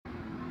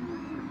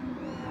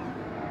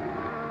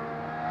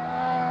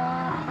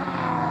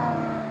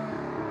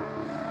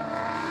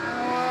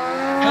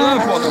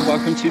everyone,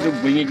 and welcome to the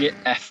Winging It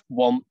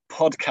F1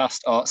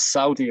 podcast, our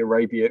Saudi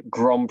Arabia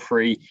Grand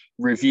Prix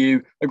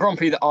review. A Grand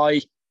Prix that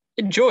I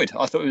enjoyed.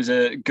 I thought it was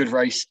a good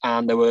race,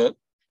 and there were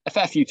a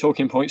fair few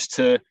talking points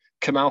to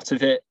come out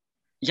of it.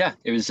 Yeah,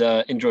 it was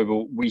an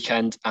enjoyable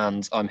weekend,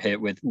 and I'm here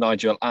with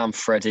Nigel and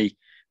Freddie,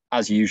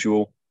 as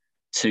usual,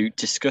 to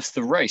discuss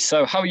the race.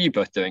 So how are you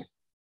both doing?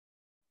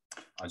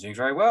 I'm doing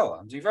very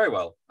well.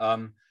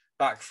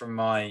 Back from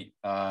my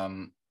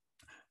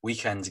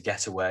weekend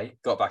getaway,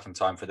 got back in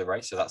time for the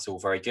race, so that's all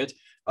very good.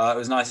 It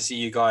was nice to see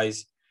you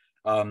guys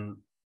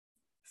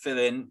fill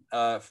in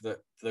for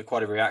the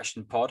Quad of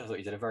Reaction pod. I thought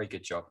you did a very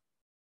good job.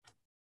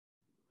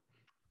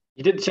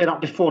 You didn't say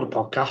that before the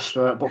podcast,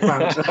 but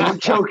thanks. I'm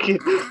joking.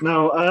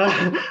 No,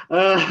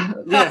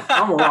 yeah,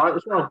 I'm all right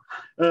as well.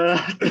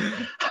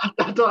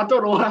 I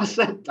don't know why I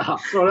said that.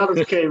 Sorry, that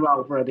just came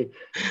out, Freddie.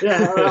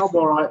 Yeah, I'm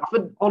all right. I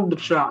think on the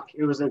track,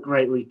 it was a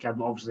great weekend,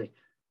 but obviously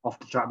off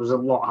the track, there's a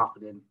lot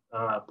happening.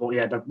 But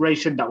yeah, the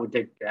racing that we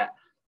did get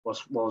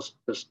was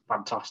just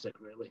fantastic,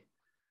 really.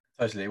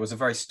 Totally. It was a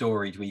very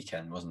storied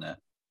weekend, wasn't it?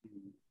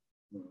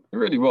 It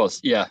really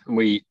was, yeah. And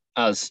we,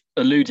 as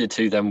alluded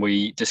to, then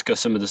we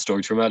discussed some of the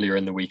stories from earlier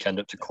in the weekend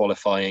up to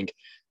qualifying.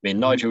 Me and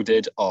Nigel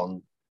did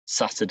on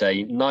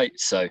Saturday night.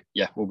 So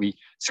yeah, we'll be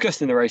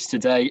discussing the race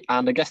today.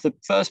 And I guess the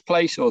first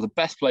place, or the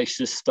best place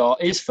to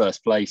start, is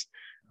first place.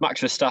 Max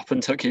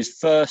Verstappen took his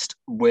first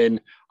win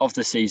of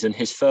the season,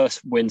 his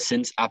first win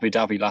since Abu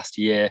Dhabi last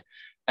year.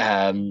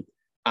 And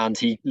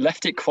he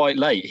left it quite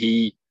late.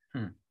 He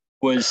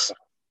was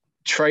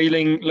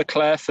trailing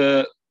Leclerc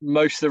for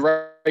most of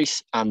the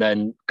race, and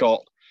then there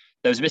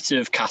was a bit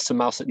of cat and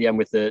mouse at the end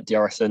with the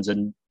DRS zones,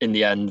 and in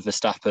the end,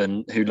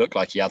 Verstappen, who looked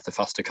like he had the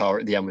faster car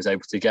at the end, was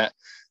able to get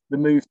the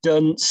move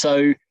done.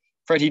 So,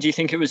 Freddie, do you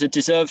think it was a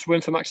deserved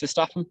win for Max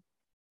Verstappen?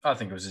 I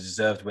think it was a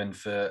deserved win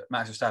for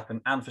Max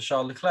Verstappen and for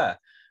Charles Leclerc.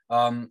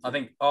 I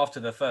think after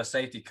the first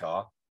safety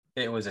car,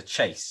 it was a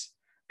chase.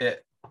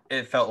 It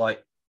felt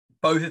like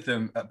both of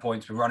them at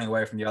points were running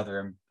away from the other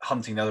and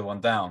hunting the other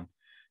one down.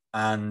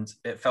 And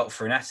it felt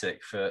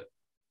frenetic for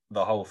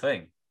the whole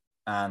thing.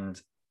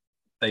 And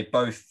they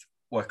both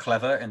were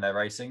clever in their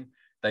racing.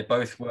 They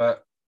both were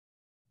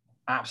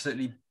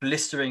absolutely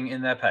blistering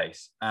in their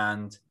pace.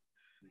 And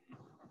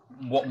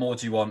what more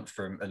do you want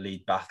from a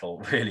lead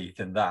battle, really,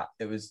 than that?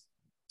 It was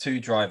two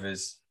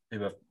drivers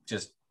who are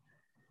just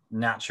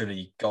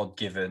naturally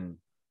God-given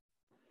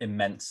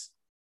immense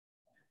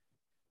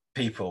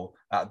people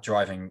at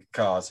driving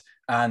cars,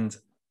 and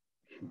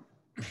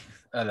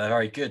they're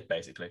very good,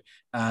 basically.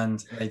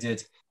 And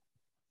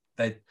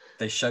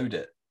they showed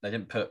it. They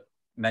didn't put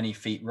many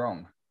feet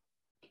wrong.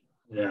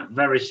 Yeah,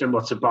 very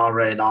similar to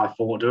Bahrain, I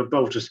thought. They were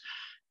both just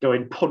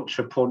going punch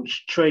for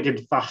punch,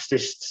 trading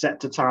fastest, set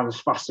to time as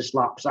fastest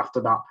laps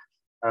after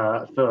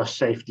that first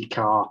safety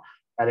car.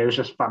 And it was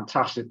just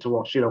fantastic to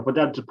watch, for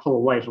them to pull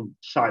away from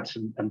Sainz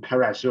and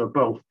Perez, who are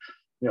both,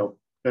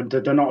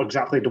 they're not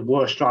exactly the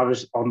worst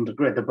drivers on the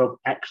grid. They're both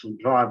excellent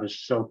drivers.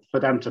 So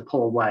for them to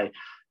pull away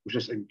was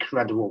just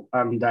incredible.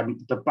 And then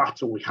the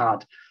battle we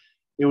had,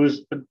 it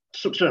was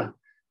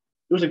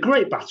a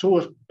great battle. It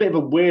was a bit of a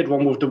weird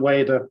one with the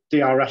way the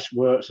DRS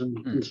works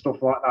and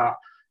stuff like that.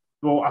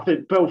 But I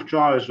think both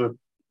drivers were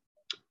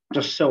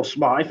just so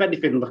smart. If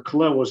anything,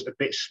 Leclerc was a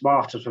bit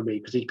smarter for me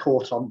because he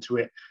caught onto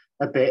it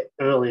a bit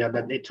earlier, and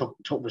then it took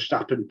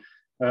Verstappen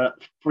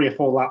 3 or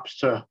 4 laps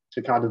to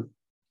kind of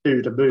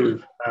do the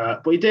move.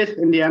 But he did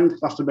in the end.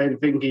 That's the main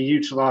thing. He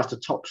utilised the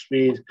top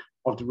speed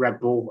of the Red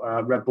Bull.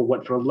 Red Bull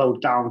went for a low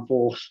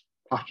downforce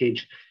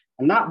package,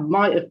 and that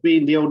might have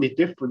been the only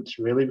difference,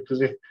 really, because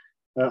if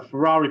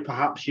Ferrari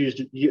perhaps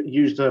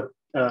used a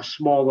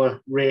smaller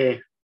rear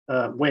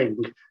wing,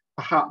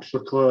 perhaps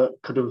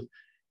Leclerc could have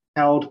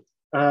held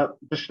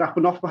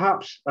Verstappen off,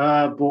 perhaps.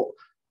 But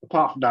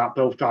apart from that,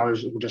 both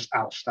drivers were just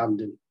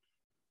outstanding.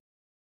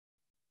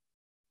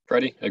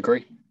 Freddie,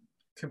 agree?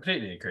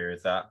 Completely agree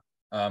with that.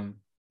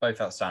 Both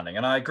outstanding.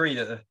 And I agree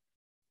that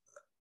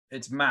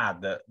it's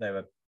mad that they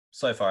were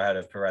so far ahead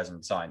of Perez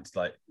and Sainz.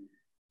 Like,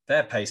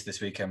 their pace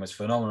this weekend was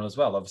phenomenal as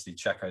well. Obviously,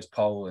 Checo's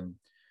pole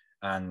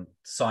and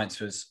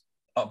Sainz was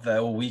up there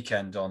all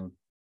weekend on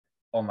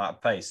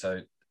that pace.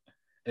 So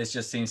it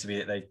just seems to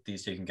be that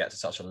these two can get to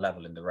such a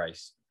level in the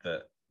race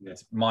that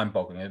it's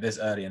mind-boggling. This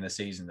early in the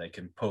season, they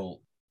can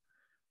pull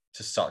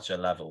to such a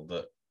level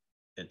that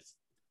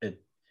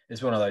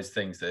it's one of those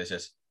things that is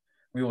just,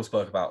 we all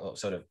spoke about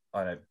sort of,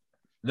 I don't know,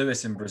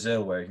 Lewis in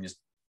Brazil, where he can just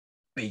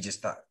be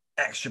just that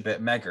extra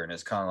bit mega, and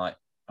it's kind of like,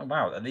 oh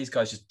wow, are these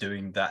guys just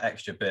doing that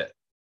extra bit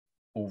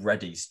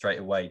already straight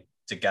away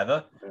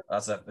together?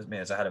 That's a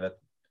head of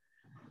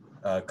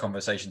a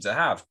conversation to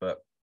have, but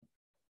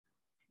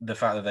the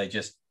fact that they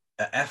just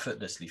are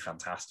effortlessly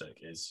fantastic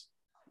is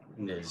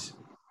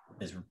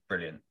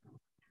brilliant.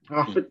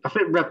 I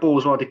think Red Bull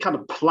as well, they kind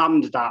of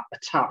planned that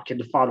attack in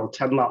the final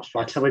 10 laps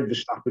by telling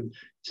Verstappen,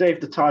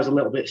 save the tyres a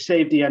little bit,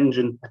 save the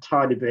engine a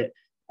tiny bit,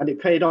 and it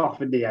paid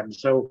off in the end.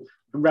 So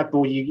Red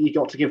Bull, you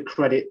got to give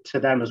credit to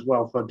them as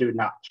well for doing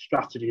that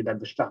strategy. And then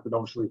Verstappen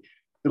obviously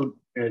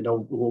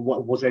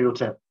was able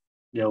to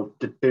do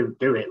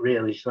it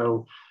really.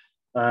 So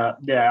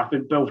I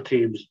think both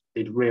teams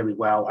did really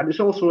well, and it's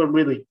also a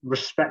really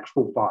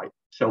respectful fight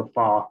so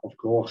far, of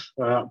course.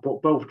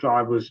 But both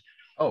drivers,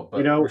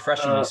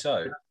 refreshingly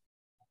so.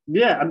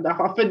 Yeah, and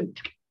I think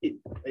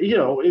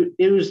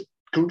it was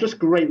just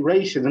great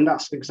racing, and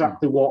that's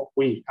exactly what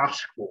we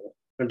asked for.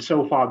 And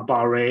so far,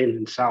 Bahrain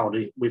and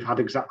Saudi, we've had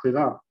exactly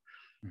that.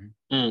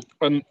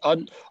 And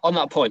on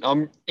that point,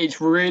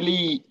 it's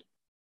really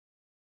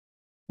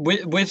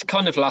with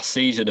kind of last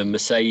season and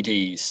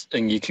Mercedes,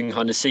 and you can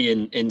kind of see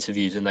in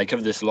interviews, and they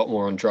cover this a lot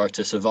more on Drive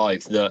to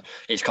Survive, that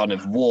it's kind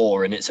of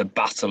war and it's a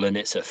battle and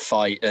it's a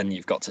fight and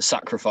you've got to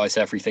sacrifice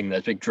everything.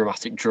 There's big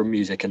dramatic drum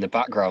music in the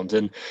background.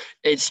 And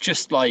it's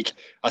just like,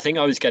 I think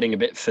I was getting a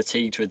bit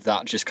fatigued with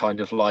that, just kind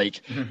of like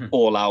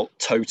all out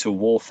total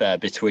warfare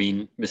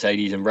between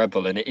Mercedes and Red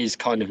Bull. And it is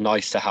kind of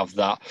nice to have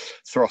that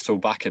throttle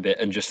back a bit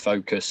and just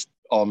focus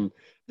on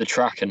the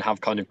track and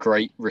have kind of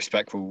great,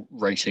 respectful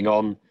racing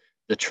on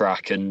the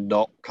track and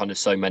not kind of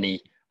so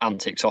many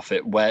antics off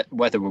it.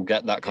 Whether we'll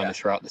get that kind of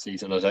throughout the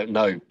season, I don't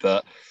know.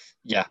 But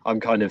yeah,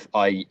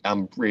 I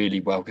am really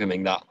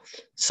welcoming that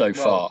so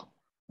far.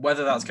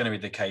 Whether that's going to be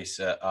the case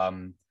at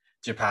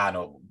Japan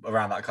or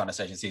around that kind of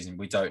stage in the season,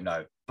 we don't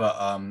know.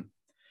 But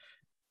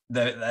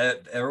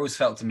there always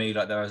felt to me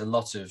like there was a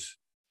lot of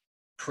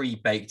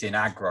pre-baked in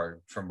aggro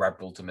from Red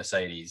Bull to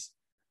Mercedes,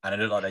 and it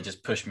looked like they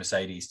just pushed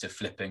Mercedes to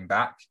flipping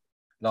back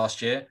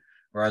last year.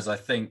 Whereas I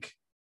think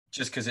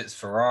just because it's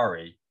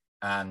Ferrari,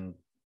 and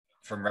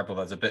from Red Bull,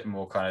 there's a bit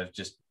more kind of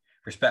just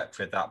respect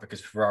for that,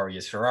 because Ferrari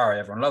is Ferrari.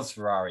 Everyone loves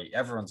Ferrari.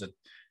 Everyone's a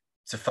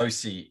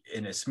tifosi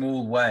in a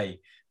small way,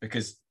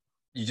 because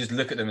you just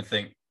look at them and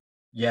think,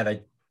 yeah,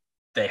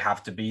 they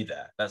have to be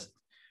there.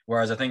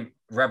 Whereas I think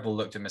Red Bull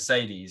looked at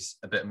Mercedes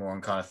a bit more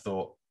and kind of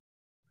thought,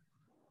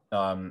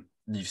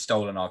 you've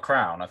stolen our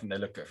crown. I think they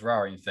look at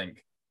Ferrari and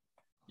think,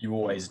 you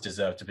always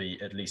deserve to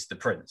be at least the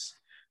prince.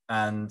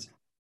 And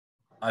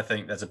I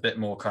think there's a bit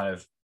more kind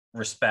of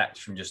respect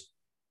from just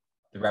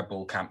the Red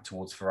Bull camp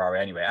towards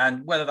Ferrari anyway.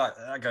 And whether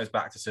that goes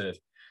back to sort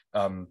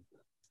of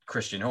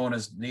Christian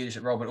Horner's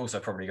leadership role, but also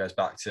probably goes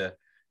back to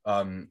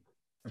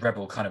Red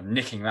Bull kind of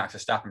nicking Max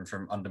Verstappen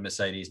from under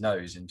Mercedes'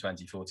 nose in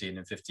 2014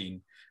 and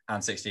 15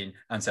 and 16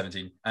 and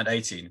 17 and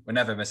 18.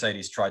 Whenever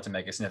Mercedes tried to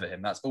make a sniff at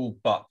him, that's all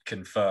but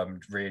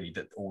confirmed really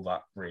that all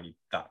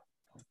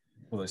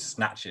those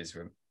snatches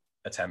were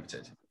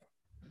attempted.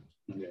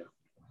 Yeah.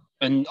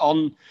 And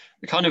on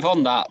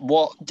that,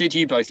 what did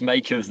you both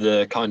make of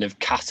the kind of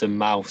cat and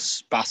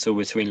mouse battle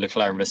between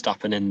Leclerc and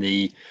Verstappen in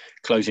the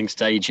closing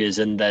stages?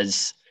 And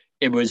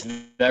it was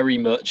very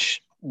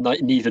much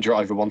neither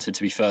driver wanted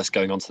to be first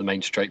going onto the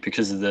main straight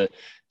because of the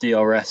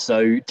DRS.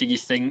 So do you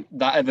think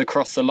that ever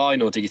crossed the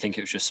line, or do you think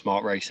it was just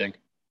smart racing?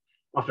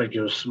 I think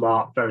it was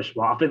smart, very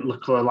smart. I think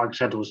Leclerc, like I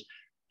said, was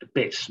a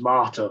bit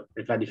smarter,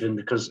 if anything,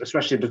 because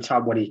especially at the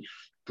time when he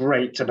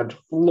braked and had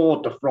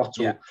floored the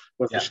throttle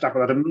with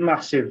Verstappen, had a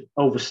massive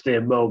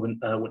oversteer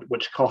moment,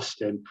 which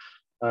cost him.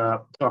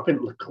 So I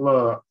think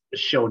Leclerc has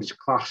shown his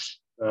class,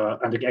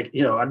 and again,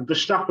 and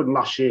Verstappen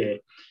last year,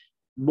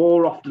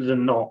 more often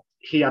than not,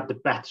 he had the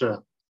better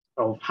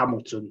of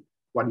Hamilton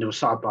when they were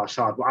side by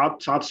side.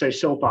 But I'd say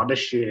so far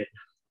this year,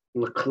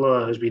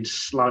 Leclerc has been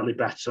slightly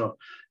better.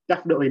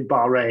 Definitely in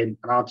Bahrain,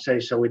 and I'd say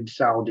so in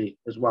Saudi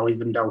as well,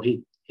 even though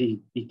he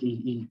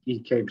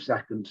came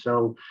second.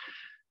 So.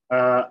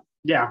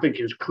 I think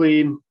it was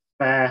clean,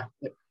 fair,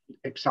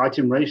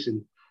 exciting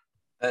racing.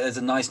 There's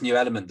a nice new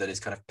element that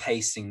is kind of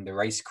pacing the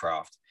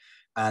racecraft.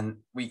 And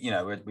we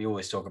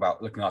always talk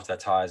about looking after their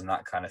tyres and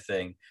that kind of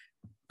thing,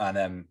 and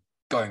then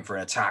going for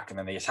an attack, and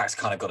then the attack's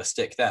kind of got to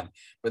stick them.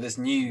 But this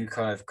new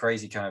kind of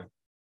crazy kind of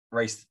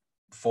race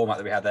format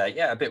that we had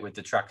there, a bit with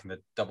the track and the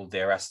double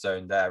DRS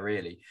zone there,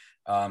 really.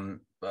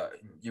 But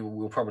you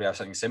will probably have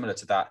something similar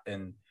to that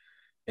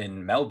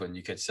in Melbourne,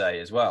 you could say,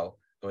 as well,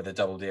 with the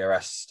double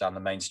DRS down the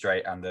main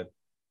straight and the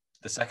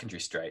secondary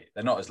straight.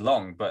 They're not as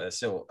long, but they're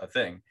still a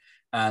thing.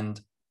 And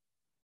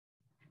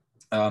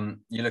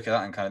you look at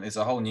that and kind of, it's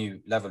a whole new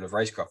level of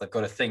racecraft. They've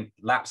got to think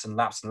laps and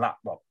laps and laps.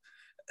 Well,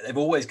 they've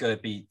always got to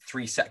be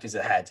 3 sectors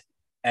ahead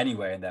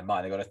anyway in their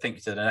mind. They've got to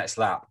think to the next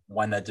lap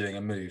when they're doing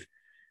a move.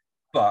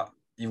 But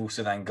you've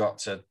also then got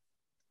to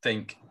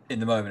think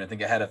in the moment and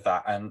think ahead of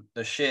that. And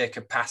the sheer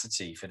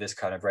capacity for this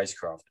kind of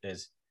racecraft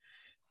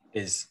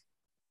is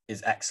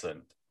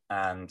excellent.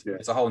 And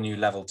it's a whole new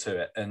level to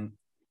it. And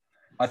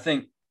I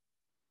think,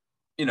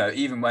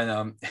 even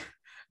when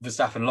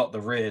Verstappen locked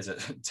the rears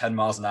at 10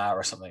 miles an hour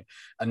or something,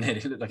 and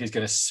nearly looked like he's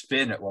going to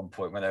spin at one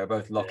point when they were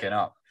both locking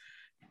up.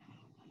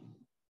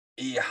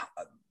 Yeah,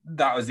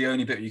 that was the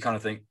only bit you kind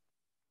of think,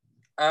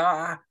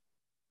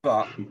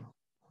 but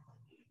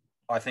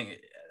I think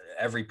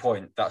every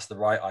point, that's the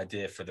right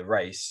idea for the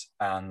race,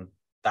 and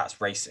that's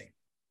racing,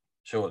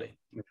 surely.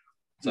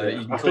 So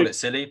you can call it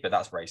silly, but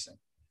that's racing.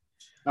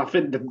 I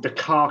think the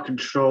car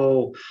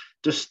control,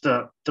 just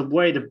the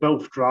way that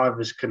both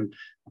drivers can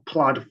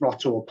apply the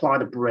throttle, apply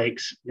the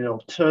brakes,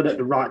 turn at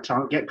the right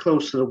time, get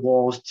close to the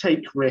walls,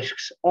 take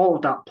risks, all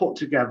of that put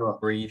together.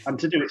 Breathe. And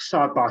to do it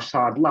side by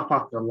side, lap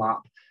after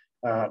lap,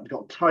 They've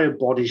got tired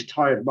bodies,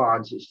 tired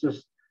minds. It's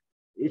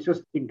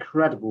just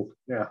incredible.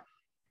 Yeah.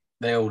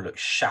 They all look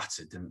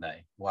shattered, didn't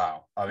they?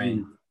 Wow. I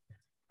mean,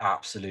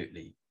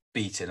 absolutely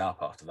beaten up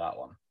after that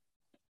one.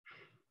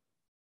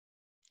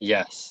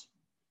 Yes,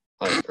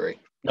 I agree.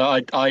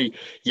 No, I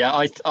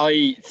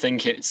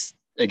think it's,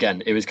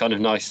 again, it was kind of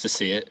nice to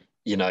see it,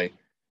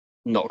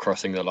 not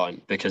crossing the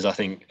line, because I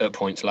think at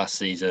points last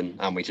season,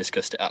 and we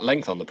discussed it at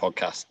length on the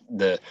podcast,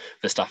 the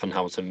Verstappen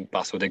Hamilton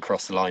battle did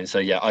cross the line. So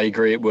yeah, I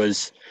agree. It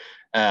was,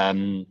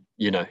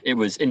 it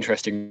was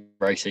interesting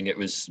racing. It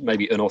was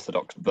maybe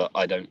unorthodox, but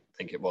I don't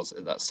think it was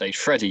at that stage.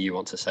 Freddie, you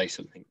want to say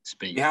something?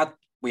 Speed.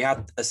 We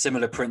had a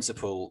similar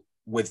principle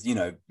with,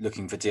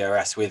 looking for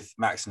DRS with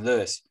Max and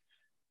Lewis,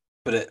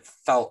 but it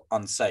felt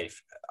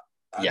unsafe.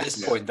 At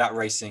this point, that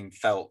racing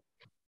felt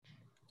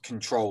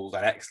controlled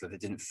and excellent.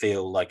 It didn't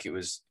feel like it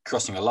was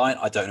crossing a line.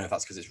 I don't know if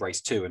that's because it's race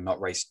 2 and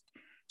not race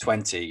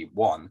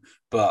 21,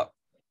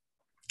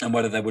 and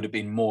whether there would have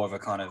been more of a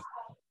kind of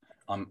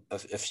a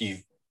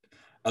few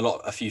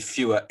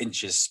fewer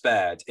inches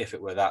spared if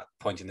it were that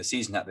point in the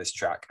season at this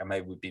track, and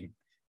maybe we'd be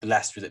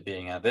blessed with it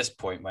being at this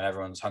point when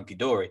everyone's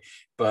hunky-dory.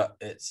 But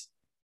it's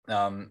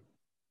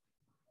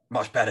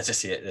much better to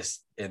see it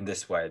in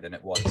this way than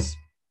it was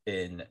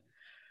in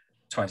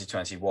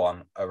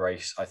 2021, a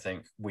race I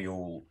think we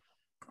all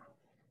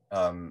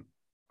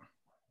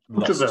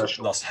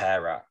lost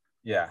hair at.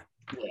 Yeah.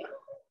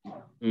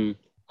 I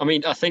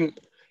mean, I think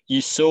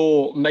you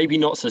saw, maybe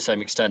not to the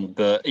same extent,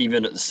 but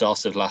even at the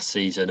start of last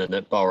season and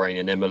at Bahrain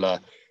and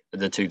Imola,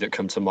 the two that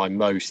come to mind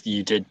most,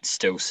 you did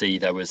still see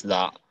there was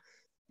that,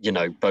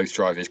 both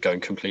drivers going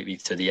completely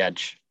to the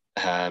edge.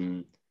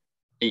 And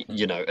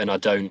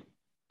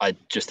I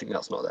just think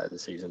that's not there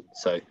this season.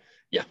 So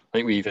yeah, I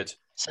think we've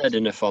said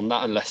enough on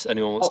that, unless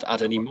anyone wants to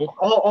add any more.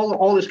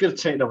 All it's going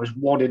to take now is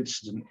one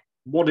incident.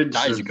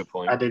 That is a good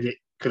point. And then it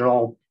could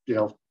all,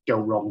 go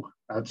wrong.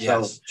 And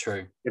yes,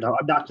 true. And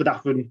that could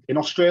happen in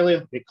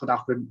Australia. It could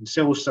happen in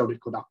Silverstone.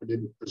 It could happen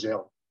in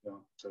Brazil.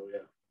 So yeah.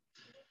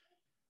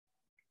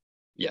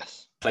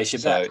 Yes. Place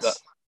your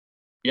bets.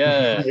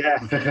 Yeah.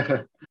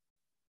 Yeah.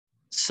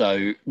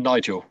 So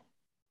Nigel,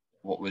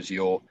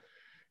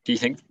 do you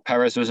think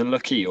Perez was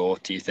unlucky, or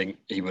do you think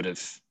he would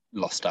have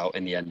lost out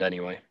in the end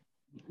anyway?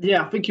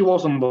 Yeah, I think he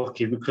was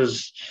unlucky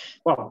because,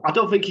 well, I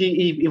don't think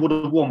he would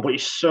have won, but he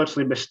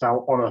certainly missed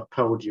out on a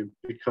podium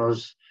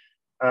because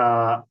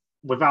had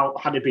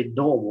it been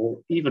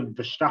normal, even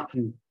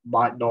Verstappen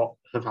might not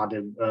have had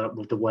him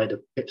with the way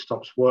the pit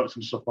stops worked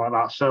and stuff like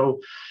that. So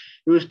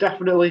he was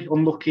definitely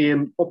unlucky,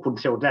 and up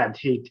until then,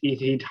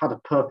 he'd had a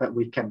perfect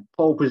weekend.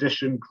 Pole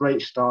position,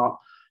 great start,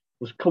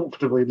 was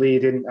comfortably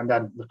leading, and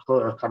then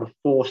Leclerc kind of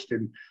forced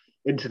him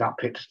into that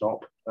pit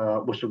stop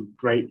with some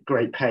great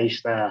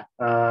pace there.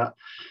 But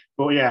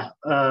yeah,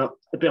 a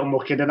bit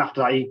unlucky. And then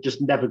after that, he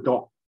just never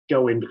got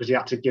going because he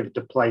had to give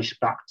the place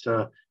back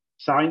to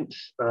Sainz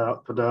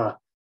for the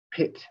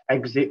pit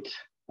exit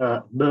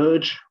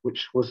merge,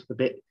 which was a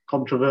bit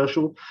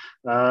controversial.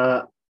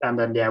 And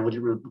then, yeah, we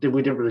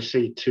didn't really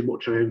see too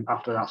much of him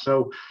after that.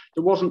 So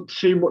there wasn't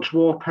too much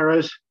more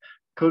Perez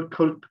could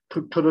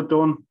have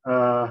done.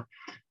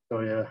 So,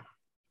 yeah.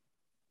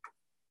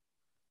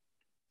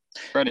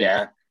 Freddie,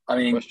 yeah, I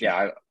mean, I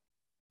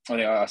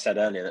think I said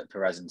earlier that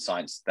Perez and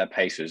Sainz, their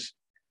pace was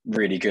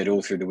really good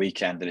all through the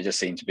weekend, and it just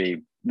seemed to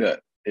be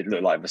that it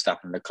looked like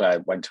Verstappen and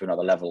Leclerc went to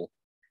another level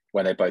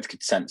where they both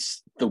could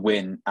sense the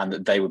win and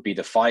that they would be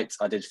the fight.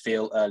 I did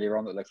feel earlier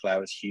on that Leclerc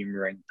was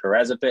humouring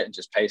Perez a bit and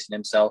just pacing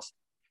himself.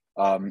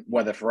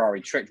 Whether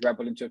Ferrari tricked Red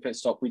Bull into a pit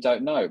stop, we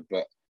don't know,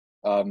 but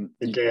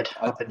they did.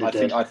 I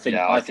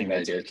think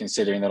they did,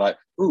 considering they're like,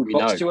 ooh,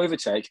 box to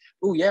overtake.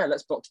 Oh yeah,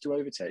 let's box to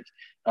overtake.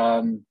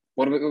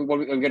 What are we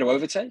going to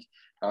overtake?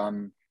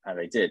 And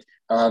they did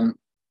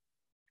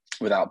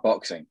without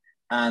boxing.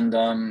 And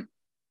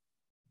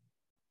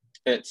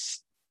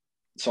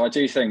so I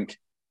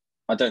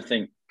don't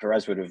think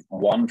Perez would have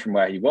won from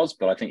where he was,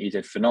 but I think he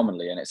did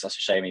phenomenally, and it's such a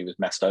shame he was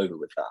messed over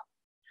with that.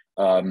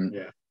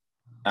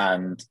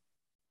 And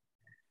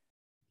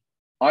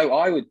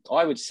I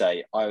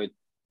would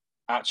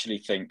actually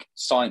think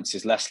Sainz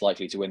is less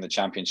likely to win the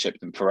championship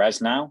than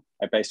Perez now,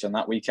 based on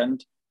that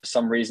weekend. For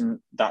some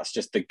reason, that's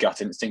just the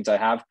gut instinct I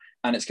have,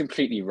 and it's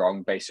completely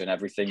wrong based on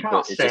everything. You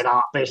can't say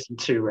that based on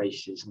 2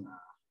 races.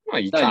 No,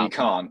 you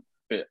can't.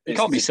 But you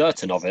can't be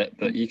certain of it,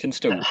 but you can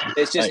still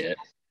it's just, say it.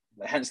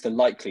 Hence the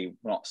likely,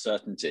 not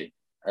certainty.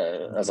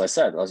 As I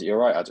said, you're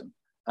right, Adam.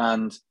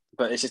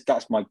 But it's just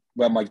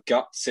where my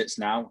gut sits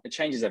now. It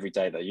changes every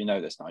day, though. You know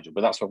this, Nigel.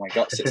 But that's where my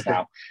gut sits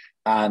now.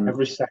 And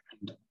every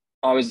second.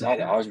 I was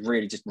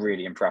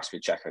really impressed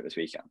with Checo this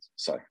weekend.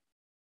 So.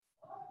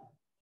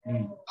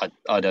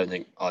 I don't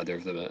think either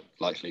of them are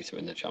likely to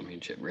win the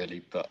championship,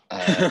 really. But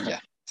yeah,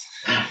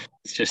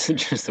 it's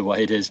just the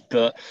way it is.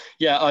 But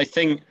yeah, I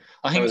think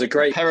there was a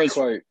great Perez...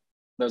 quote.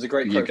 There was a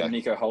great quote from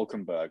Nico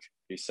Hulkenberg,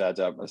 who said,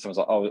 someone's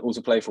like, "Oh, all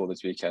to play for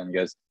this weekend." He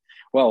goes,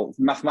 "Well,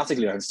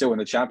 mathematically, I can still win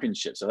the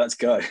championship, so let's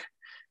go."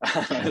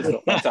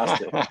 It's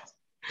fantastic.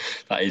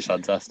 That is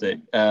fantastic.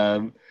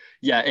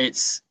 Yeah,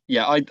 it's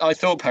Yeah, I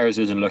thought Perez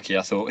was unlucky.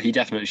 I thought he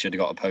definitely should have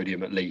got a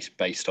podium at least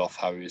based off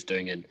how he was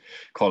doing in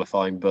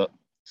qualifying, but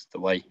it's the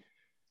way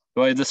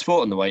the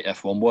sport and the way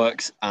F1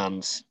 works.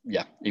 And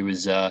yeah, he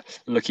was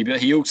lucky,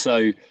 but he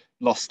also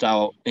lost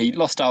out. He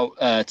lost out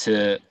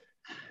to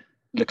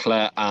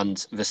Leclerc and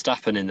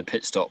Verstappen in the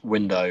pit stop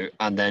window,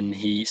 and then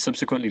he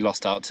subsequently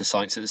lost out to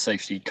Sainz at the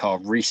safety car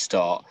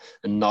restart.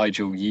 And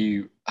Nigel,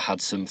 you had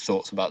some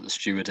thoughts about the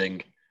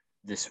stewarding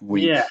this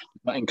week,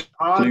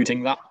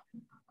 including that.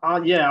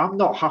 Yeah, I'm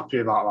not happy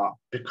about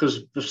that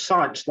because the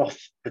Sainz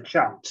lost the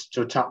chance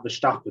to attack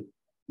Verstappen.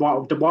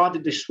 Why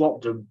did they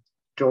swap them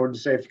during the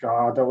safety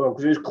car? I don't know,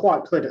 because it was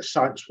quite clear that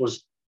Sainz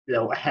was,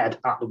 ahead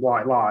at the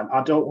white line.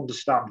 I don't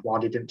understand why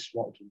they didn't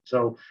swap them.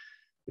 So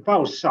if I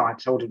was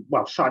Sainz, I would have.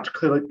 Well, Sainz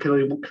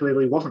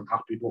clearly wasn't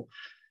happy, but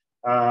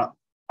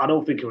I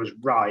don't think it was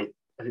right,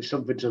 and it's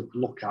something to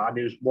look at. And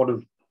it was one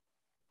of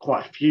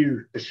quite a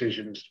few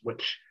decisions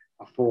which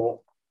I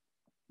thought,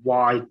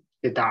 why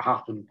did that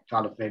happen,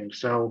 kind of thing.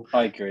 So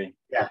I agree.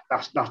 Yeah,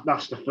 that's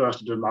the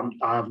first of them.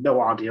 I have no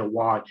idea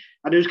why,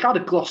 and it was kind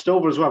of glossed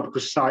over as well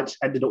because Sainz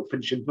ended up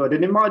finishing third,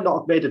 and it might not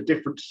have made a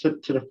difference to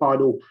the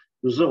final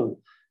result,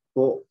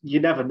 but you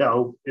never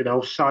know.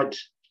 Sainz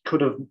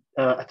could have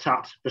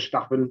attacked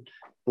Verstappen,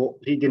 but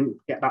he didn't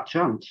get that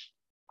chance.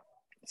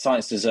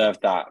 Sainz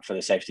deserved that for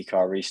the safety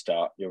car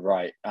restart. You're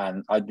right,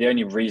 and the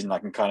only reason I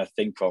can kind of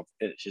think of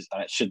and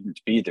it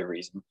shouldn't be the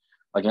reason.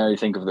 I can only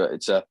think of that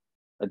it's a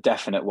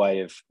definite way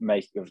of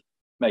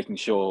making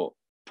sure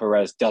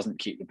Perez doesn't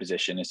keep the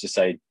position is to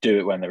say do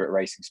it when they're at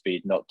racing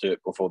speed, not do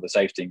it before the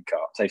safety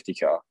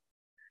car.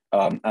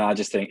 And I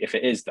just think if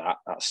it is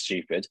that's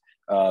stupid.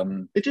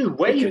 They do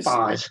way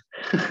bad.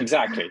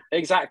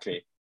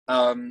 Exactly.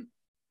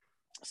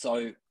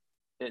 So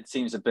it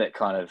seems a bit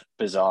kind of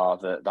bizarre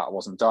that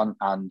wasn't done,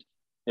 and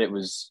it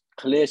was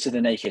clear to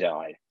the naked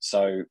eye.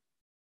 So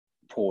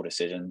poor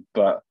decision,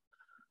 but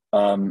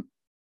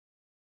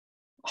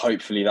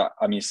hopefully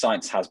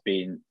Sainz has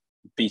been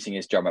beating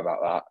his drum about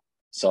that.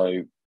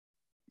 So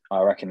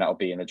I reckon that'll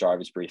be in the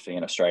driver's briefing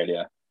in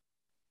Australia.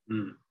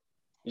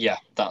 Yeah,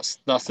 that's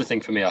the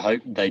thing for me. I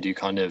hope they do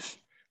kind of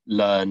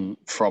learn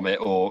from it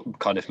or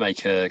kind of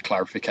make a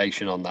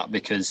clarification on that,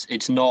 because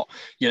it's not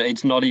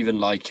even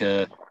like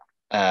a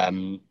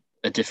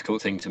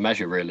difficult thing to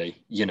measure, really.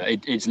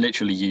 It's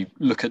literally, you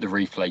look at the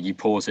replay, you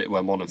pause it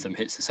when one of them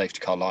hits the safety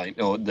car line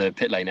or the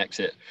pit lane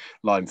exit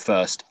line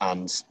first,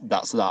 and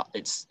that's that.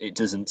 It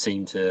doesn't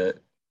seem to,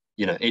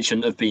 it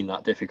shouldn't have been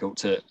that difficult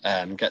to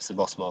get to the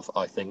bottom of,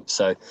 I think.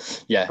 So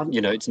yeah,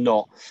 it's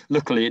not,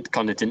 luckily it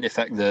kind of didn't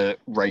affect the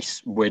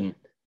race win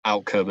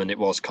outcome, and it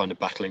was kind of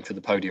battling for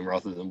the podium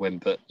rather than win.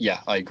 But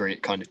yeah, I agree,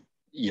 it kind of,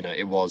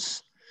 it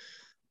was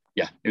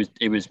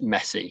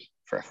messy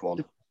for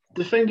F1.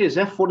 The thing is,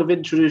 F1 have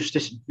introduced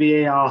this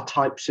VAR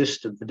type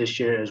system for this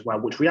year as well,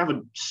 which we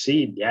haven't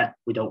seen yet,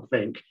 we don't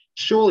think.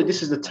 Surely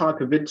this is the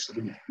type of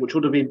incident which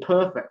would have been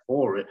perfect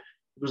for it.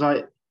 It was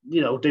like,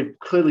 they've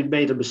clearly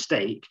made a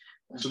mistake.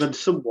 So then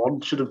someone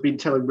should have been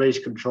telling race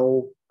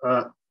control,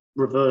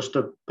 reverse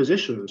the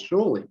positions,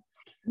 surely.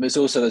 It's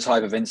also the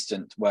type of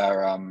incident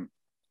where,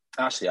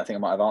 actually, I think I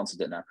might have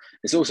answered it now.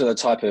 It's also the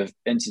type of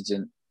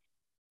incident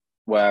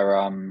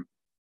where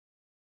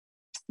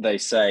they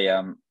say,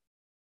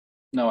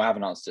 no, I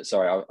haven't answered it.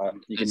 Sorry,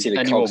 you can see the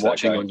anyone cogs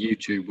watching on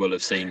YouTube will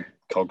have seen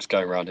cogs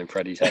going around in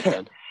Freddie's head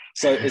then.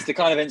 So it's the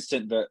kind of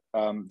incident that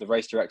the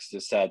race directors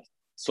have said,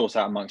 sort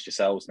out amongst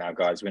yourselves now,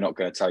 guys. We're not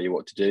going to tell you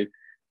what to do.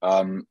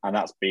 And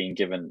that's being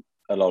given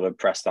a lot of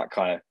press, that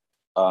kind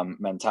of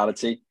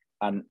mentality.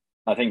 And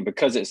I think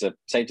because it's a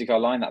safety car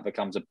line, that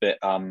becomes a bit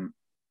of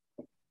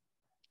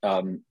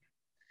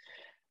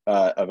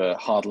a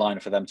hard line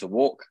for them to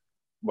walk,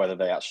 whether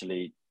they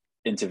actually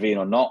intervene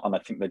or not. And I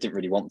think they didn't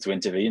really want to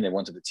intervene. They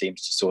wanted the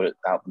teams to sort it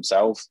out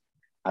themselves.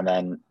 And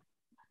then,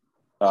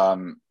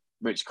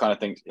 which kind of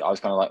thing, I was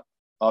kind of like,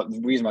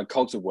 the reason my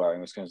cogs were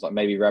worrying was kind of like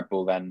maybe Red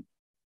Bull then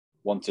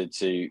wanted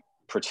to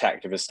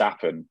protect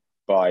Verstappen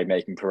by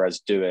making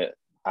Perez do it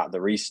at the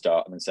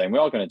restart and then saying, we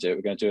are going to do it,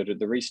 we're going to do it at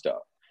the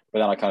restart. But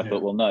then I kind of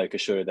thought, well, no, because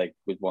surely they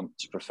would want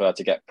to prefer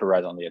to get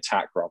Perez on the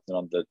attack rather than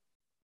on the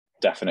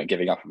definite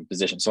giving up of a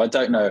position. So I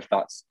don't know if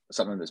that's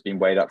something that's been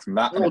weighed up from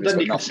that. Well, it's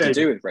got nothing to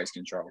do with race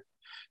control.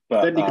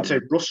 But then you could say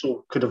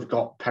Russell could have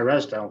got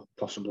Perez down,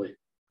 possibly.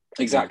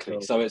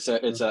 Exactly. So it's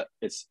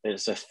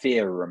a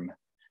theorem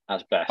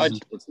at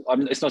best.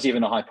 It's not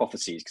even a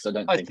hypothesis, because I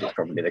don't think it's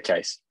probably the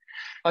case.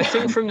 I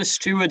think from the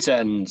steward's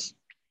end,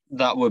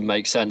 that would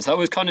make sense. That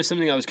was kind of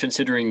something I was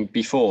considering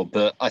before,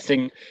 but I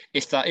think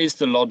if that is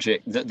the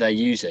logic that they're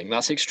using,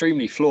 that's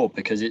extremely flawed,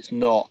 because it's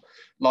not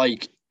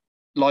like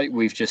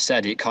we've just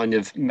said, it kind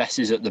of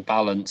messes up the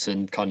balance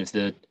and kind of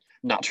the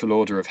natural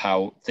order of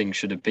how things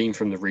should have been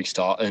from the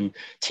restart, and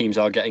teams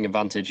are getting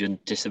advantage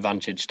and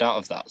disadvantaged out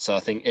of that. So I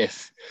think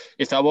if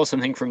that was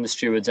something from the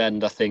steward's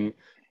end, I think,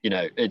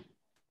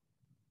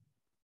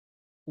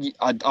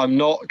 I'm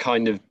not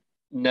kind of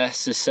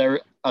necessary.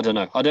 I don't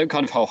know. I don't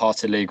kind of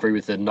wholeheartedly agree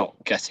with the not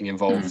getting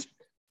involved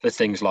for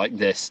things like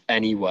this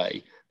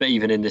anyway. But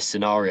even in this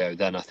scenario,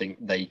 then I think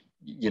they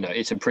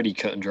it's a pretty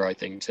cut and dry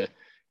thing to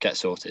get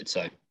sorted.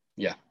 So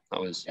yeah, that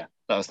was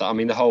that. I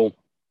mean, the whole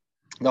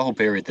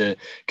period, the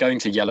going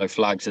to yellow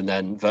flags and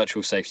then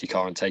virtual safety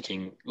car and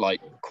taking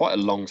like quite a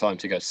long time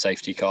to go to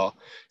safety car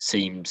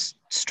seems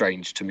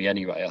strange to me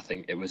anyway. I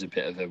think it was a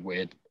bit of a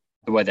weird,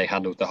 the way they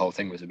handled the whole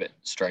thing was a bit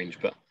strange,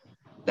 but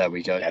there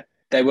we go. Yeah,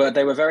 they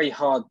were very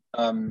hard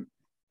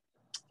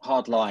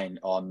line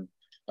on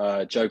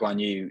Zhou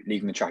Guanyu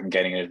leaving the track and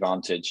gaining an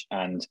advantage,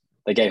 and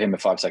they gave him a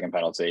 5-second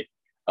penalty,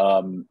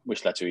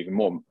 which led to even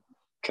more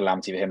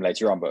calamity for him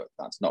later on, but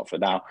that's not for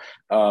now.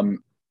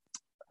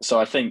 So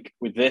I think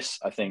with this,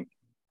 they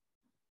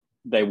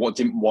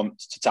didn't want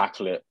to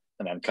tackle it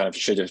and then kind of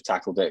should have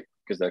tackled it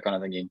because they're kind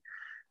of thinking,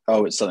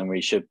 oh, it's something they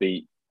should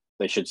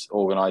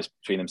organise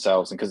between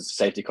themselves. And because it's a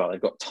safety car, they've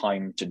got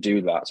time to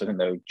do that. So I think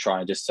they were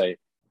trying to just say,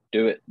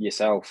 do it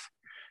yourself.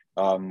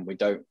 We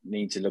don't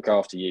need to look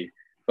after you.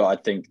 But I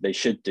think they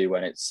should do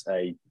when it's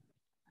a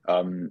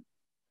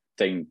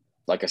thing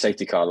like a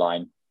safety car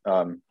line,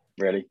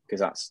 really,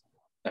 because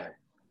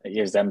it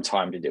gives them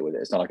time to deal with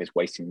it. It's not like it's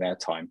wasting their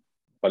time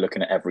by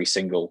looking at every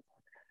single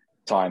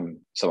time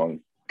someone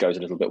goes a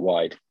little bit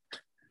wide.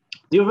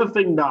 The other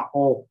thing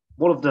or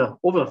one of the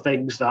other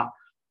things that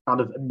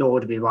kind of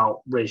annoyed me about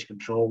race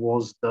control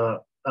was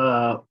that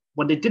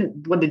when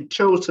they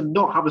chose to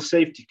not have a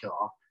safety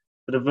car,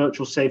 but a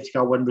virtual safety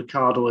car when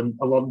Ricciardo and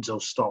Alonso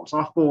stopped.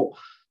 I thought,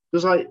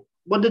 because like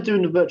when they're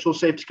doing the virtual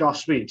safety car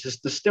speeds,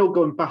 they're still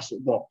going past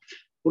at what,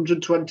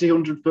 120,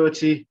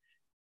 130,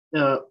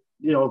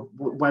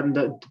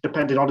 when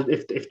depending on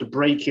if they're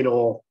braking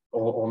or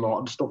not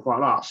and stuff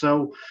like that.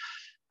 So,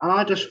 and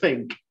I just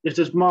think if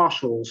there's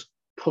marshals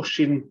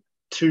pushing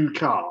two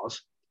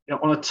cars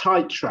on a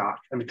tight track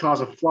and the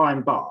cars are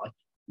flying by,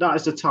 that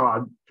is the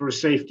time for a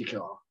safety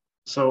car.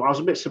 So I was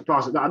a bit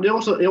surprised at that. And it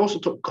also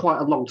took quite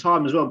a long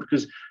time as well,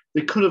 because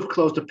they could have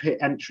closed the pit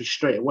entry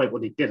straight away,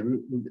 but they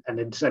didn't. And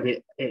instead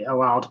it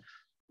allowed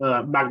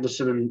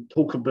Magnussen and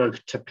Hulkenberg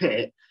to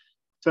pit.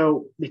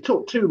 So they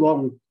took too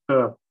long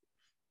to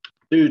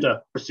do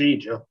the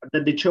procedure, and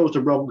then they chose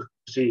the wrong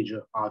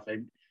procedure, I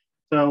think.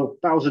 So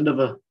that was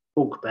another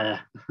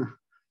bugbear.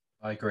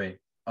 I agree.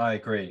 I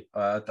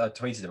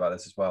tweeted about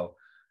this as well.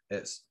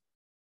 It's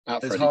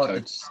Freddie hard.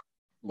 Coates,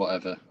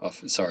 whatever.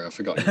 Sorry, I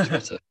forgot your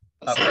Twitter.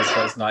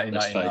 That's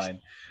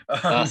 1999.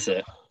 That's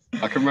it.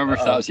 I can remember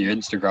if that was your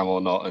Instagram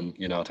or not, and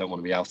I don't want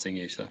to be outing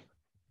you. So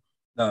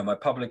no, my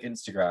public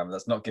Instagram.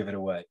 Let's not give it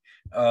away.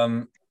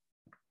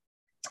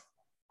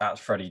 At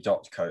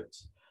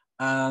Freddie.Coates.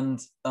 And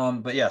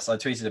but yes, I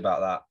tweeted about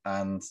that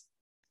and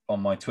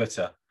on my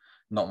Twitter,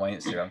 not my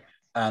Instagram,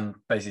 and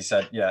basically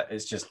said, yeah,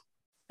 it's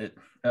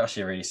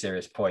actually a really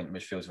serious point,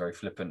 which feels very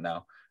flippant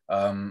now.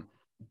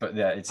 But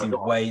yeah, it seems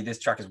this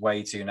track is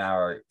way too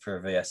narrow for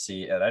a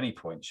VSC at any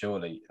point,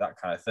 surely, that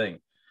kind of thing.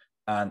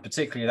 And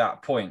particularly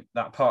that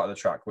part of the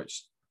track,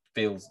 which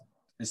is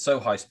so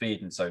high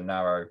speed and so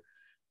narrow,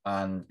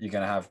 and you're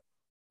going to have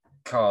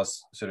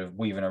cars sort of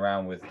weaving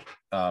around with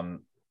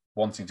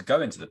wanting to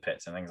go into the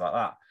pits and things like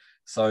that.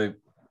 So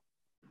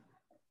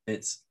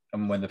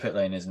and when the pit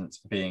lane isn't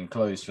being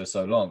closed for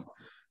so long,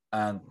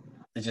 and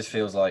it just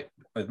feels like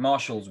with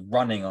marshals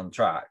running on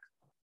track,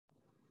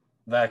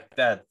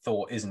 their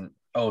thought isn't,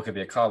 oh, it could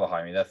be a car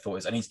behind me. Their thought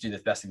is, I need to do the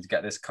best thing to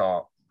get this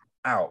car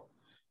out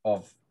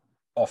off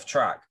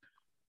track.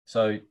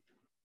 So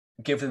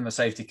give them a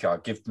safety car,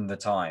 give them the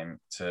time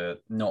to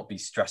not be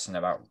stressing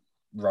about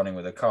running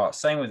with a car.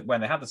 Same with when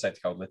they had the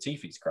safety car with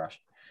Latifi's crash.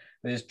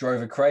 They just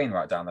drove a crane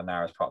right down the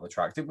narrowest part of the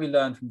track. Didn't we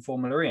learn from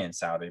Formula E in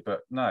Saudi?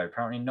 But no,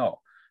 apparently not.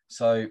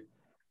 So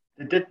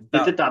they did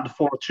that in the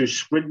Formula 2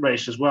 sprint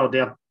race as well.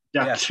 They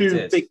had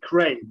two big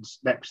cranes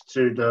next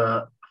to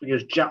I think it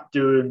was Jack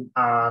Doohan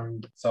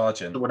and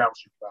Sargent. Someone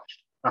else who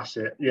crashed. That's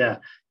it. Yeah,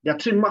 they had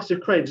two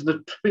massive cranes, and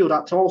the field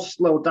had to all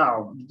slow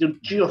down. They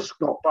just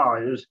got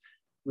by. It was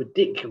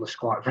ridiculous,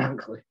 quite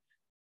frankly.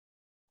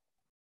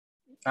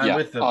 And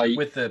with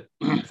the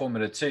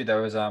Formula 2,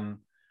 there was a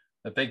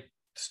big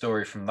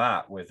story from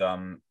that with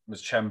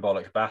was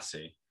Chembolek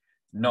Bassi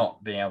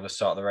not being able to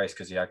start the race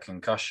because he had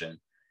concussion,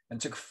 and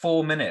it took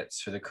 4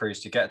 minutes for the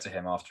crews to get to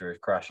him after his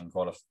crash in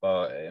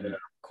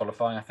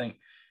qualifying. I think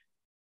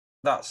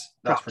that's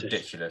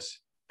ridiculous.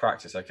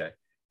 Practice, okay,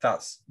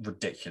 that's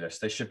ridiculous.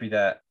 They should be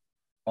there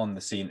on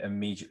the scene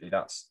immediately.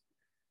 That's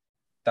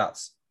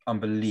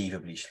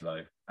unbelievably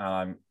slow,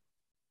 and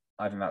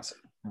I think that's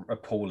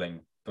appalling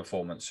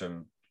performance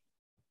from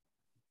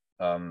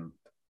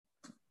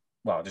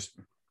just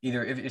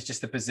either if it's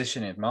just the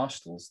position of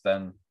marshals,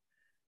 then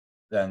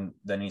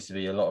there needs to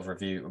be a lot of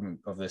review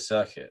of the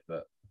circuit.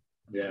 But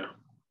yeah,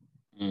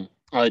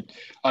 I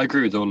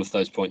agree with all of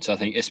those points. I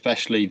think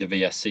especially the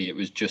VSC, it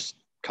was just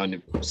kind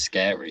of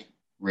scary,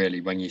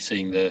 really, when you're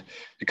seeing the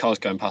cars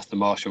going past the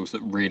marshals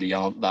that really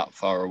aren't that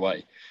far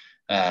away.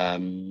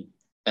 And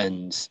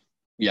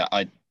yeah,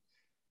 I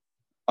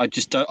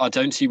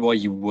don't see why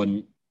you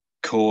wouldn't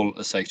call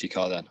a safety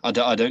car then. I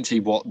don't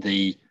see what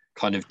the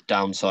kind of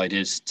downside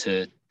is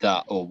to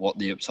that, or what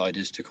the upside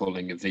is to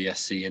calling a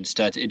VSC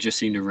instead. It just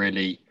seemed a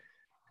really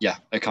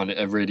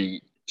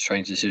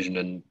strange decision,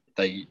 and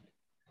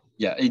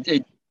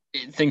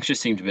things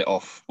just seemed a bit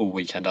off all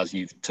weekend, as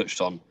you've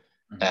touched on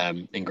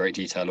in great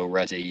detail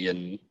already.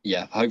 And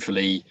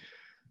hopefully,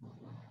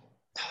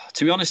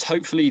 to be honest,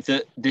 hopefully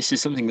that this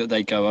is something that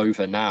they go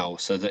over now,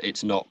 so that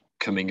it's not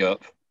coming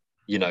up,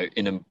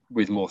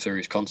 with more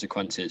serious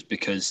consequences,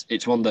 because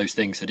it's one of those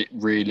things that it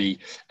really,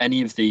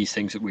 any of these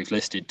things that we've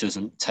listed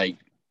doesn't take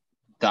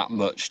that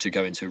much to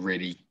go into a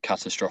really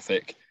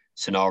catastrophic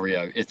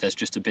scenario. If there's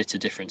just a bit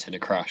of difference in a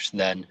crash,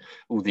 then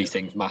all these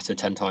things matter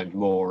 10 times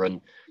more. And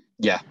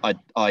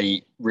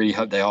I really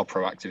hope they are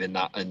proactive in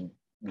that and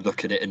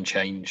look at it and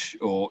change,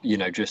 or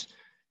just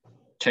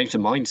change the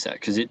mindset,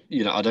 because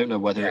I don't know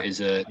whether it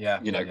is a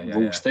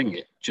rules thing.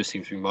 It just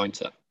seems to be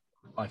mindset.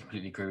 I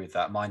completely agree with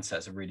that. Mindset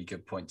is a really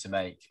good point to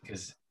make,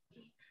 because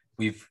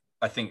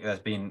I think there's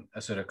been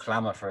a sort of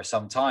clamour for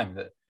some time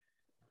that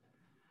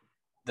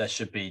there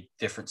should be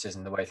differences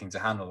in the way things are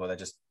handled, where they're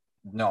just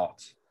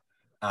not.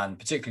 And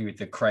particularly with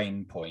the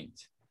crane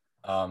point,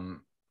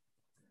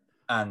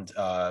 and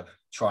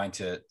trying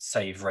to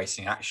save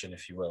racing action,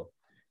 if you will,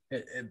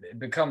 it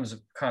becomes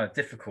kind of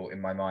difficult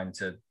in my mind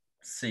to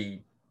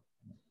see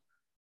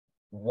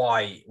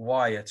why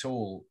at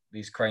all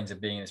these cranes are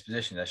being in this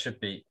position. There should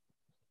be,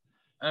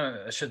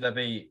 should there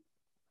be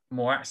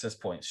more access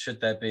points?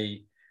 Should there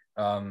be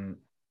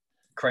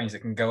cranes that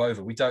can go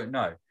over? We don't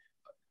know.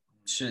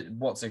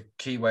 What's a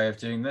key way of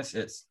doing this?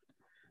 It's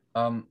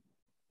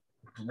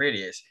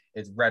really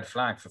it's red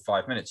flag for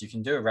 5 minutes. You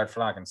can do a red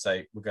flag and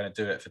say, we're going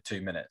to do it for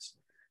 2 minutes,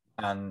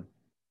 and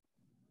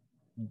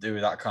do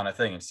that kind of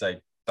thing, and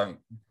say,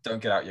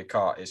 don't get out your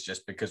car. It's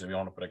just because we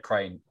want to put a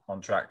crane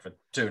on track for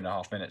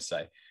 2.5 minutes,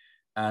 say.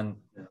 And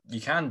you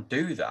can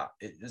do that.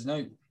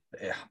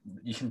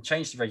 You can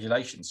change the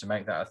regulations to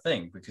make that a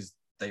thing, because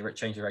they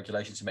change the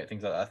regulations to make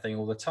things like that a thing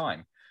all the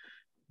time.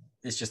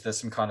 It's just there's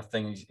some kind of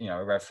things,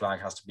 a red flag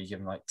has to be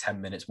given like 10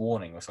 minutes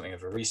warning or something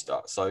of a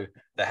restart. So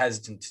they're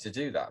hesitant to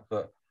do that.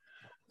 But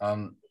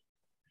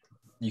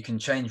you can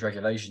change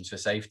regulations for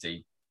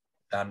safety,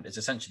 and it's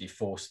essentially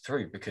forced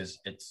through because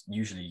it's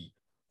usually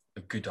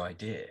a good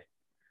idea.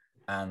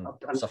 And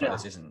stuff like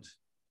this isn't.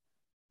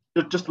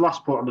 Just the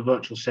last point on the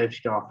virtual safety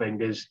car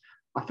thing is,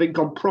 I think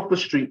on proper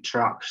street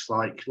tracks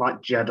like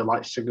Jeddah,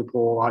 like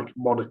Singapore, like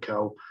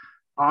Monaco,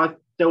 I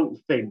don't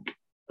think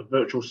a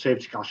virtual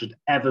safety car should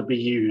ever be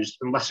used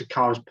unless a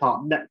car is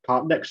parked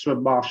next to a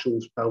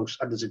marshal's post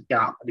and there's a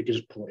gap and you can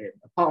just pull it in.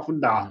 Apart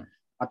from that,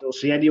 I don't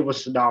see any other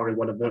scenario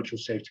when a virtual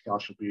safety car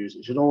should be used.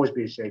 It should always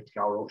be a safety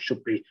car, or it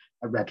should be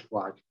a red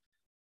flag.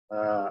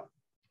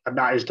 And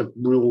that is the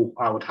rule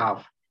I would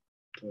have.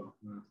 So,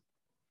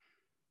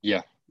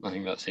 I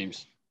think that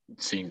seems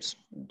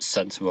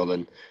sensible.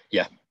 And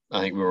I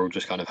think we're all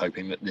just kind of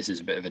hoping that this is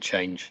a bit of a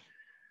change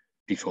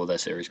before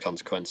there's serious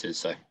consequences.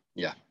 So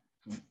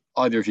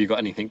either of you got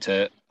anything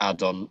to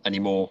add on any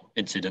more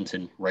incidents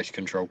in race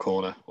control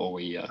corner, or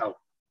we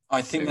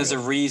I think there's a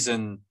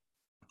reason.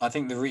 I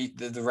think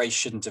the race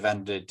shouldn't have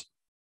ended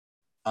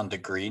under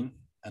green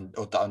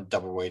or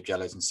double wave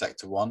yellows in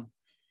sector 1.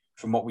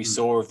 From what we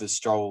saw of the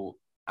Stroll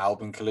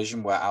Albon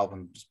collision, where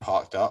Albon was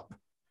parked up,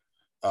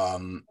 I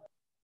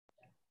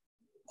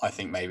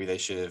think maybe they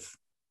should have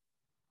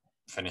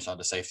finished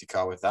under safety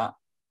car with that,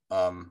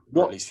 or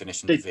at least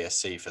finished in the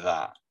VSC for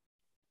that.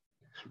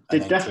 They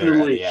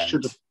definitely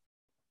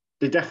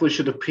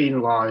should have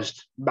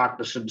penalised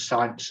Magnussen,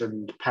 Sainz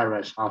and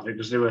Perez, I think,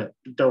 because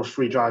those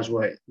 3 drivers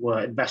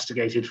were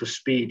investigated for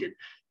speeding.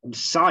 And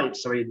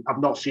Sainz,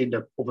 I've not seen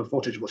the other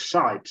footage, but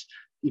Sainz,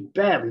 he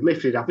barely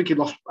lifted. I think he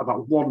lost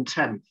about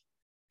 1/10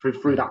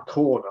 through that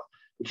corner,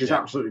 which is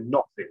absolutely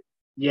nothing.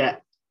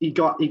 Yet he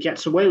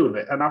gets away with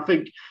it. And I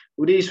think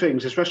with these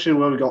things, especially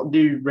when we've got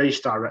new race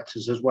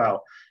directors as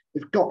well,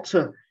 they've got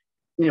to,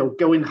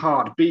 go in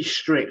hard, be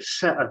strict,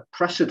 set a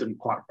precedent,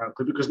 quite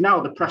frankly, because now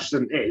the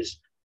precedent is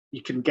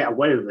you can get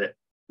away with it.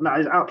 And that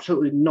is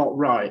absolutely not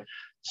right.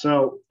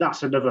 So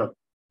that's another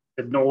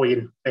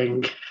annoying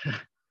thing.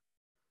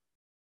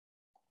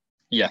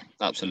 Yeah,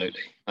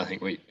 absolutely. I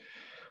think we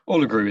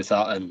all agree with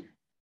that. And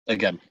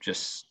again,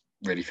 just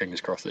really fingers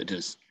crossed that it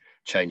does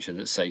change and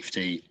that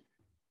safety,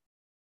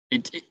 I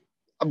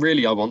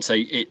want to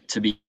say it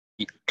to be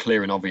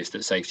clear and obvious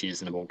that safety is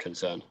the number one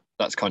concern.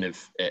 That's kind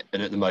of it.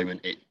 And at the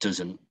moment, it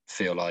doesn't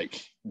feel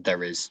like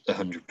there is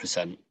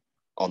 100%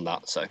 on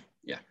that. So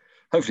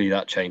hopefully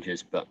that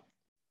changes, but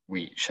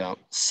we shall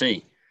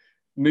see.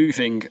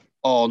 Moving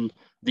on,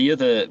 the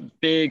other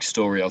big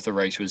story of the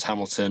race was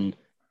Hamilton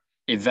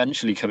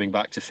eventually coming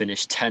back to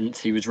finish 10th.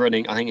 He was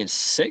running, I think, in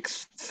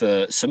 6th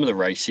for some of the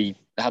race. He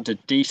had a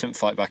decent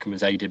fight back and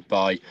was aided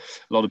by a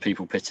lot of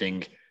people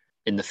pitting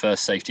in the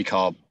first safety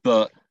car,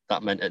 but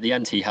that meant at the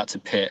end he had to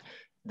pit.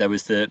 There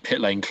was the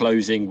pit lane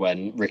closing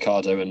when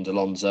Ricciardo and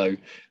Alonso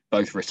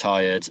both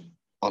retired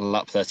on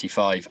lap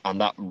 35, and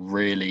that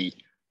really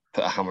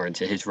put a hammer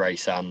into his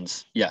race.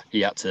 And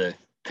he had to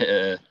pit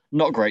a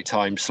not great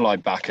time,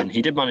 slide back, and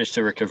he did manage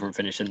to recover and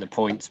finish in the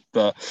points.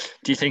 But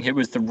do you think it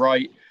was the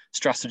right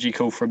strategy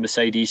call from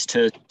Mercedes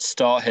to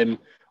start him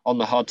on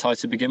the hard tyre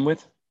to begin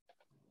with?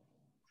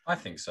 I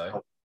think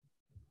so.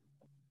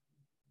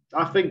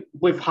 I think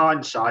with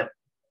hindsight,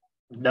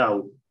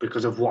 no,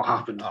 because of what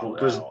happened. Oh,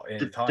 because well,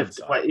 in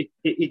hindsight.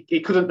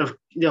 it couldn't have,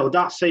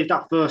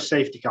 that first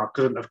safety car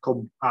couldn't have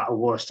come at a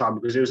worse time,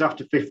 because it was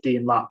after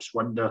 15 laps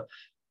when the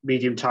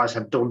medium tyres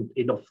had done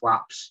enough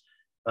laps,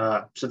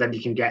 so then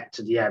you can get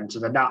to the end. So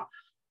then that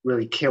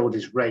really killed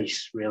his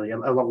race, really,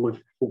 along with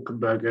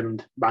Hulkenberg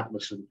and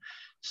Magnussen.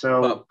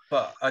 So,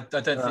 but I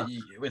don't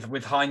think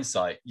with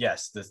hindsight,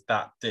 yes,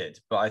 that did.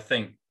 But I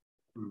think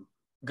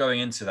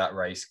going into that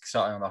race,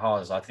 starting on the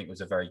hardest, I think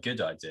was a very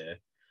good idea,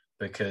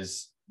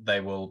 because they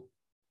will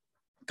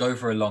go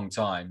for a long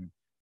time.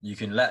 You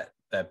can let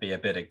there be a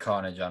bit of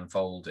carnage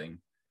unfolding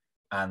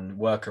and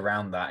work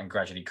around that and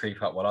gradually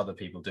creep up while other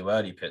people do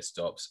early pit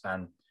stops.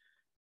 And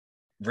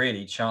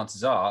really,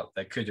 chances are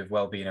there could have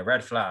well been a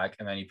red flag,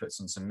 and then he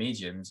puts on some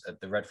mediums at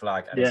the red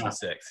flag and it's in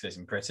sixth,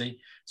 sitting pretty.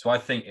 So I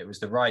think it was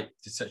the right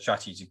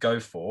strategy to go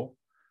for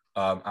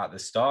at the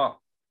start.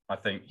 I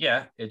think,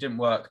 it didn't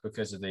work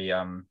because of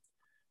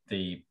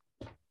the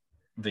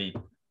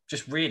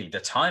just really the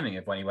timing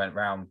of when he went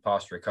round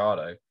past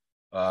Ricciardo,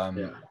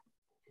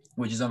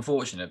 which is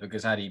unfortunate,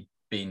 because had he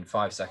been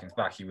 5 seconds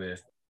back, he would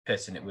have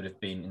pit and it would have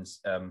been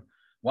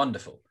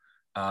wonderful.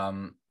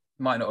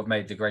 Might not have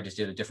made the greatest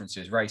deal of difference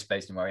to his race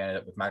based on where he ended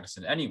up with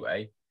Magnussen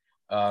anyway.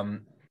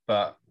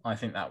 But I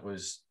think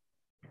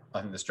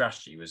the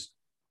strategy was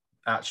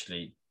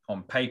actually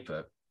on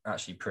paper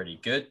actually pretty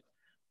good,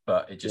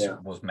 but it just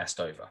was messed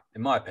over,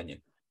 in my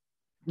opinion.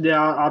 Yeah,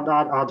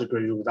 I'd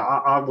agree with that.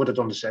 I would have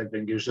done the same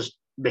thing. It was just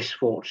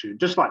misfortune,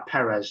 just like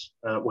Perez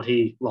when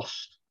he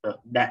lost the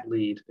net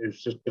lead. It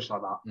was just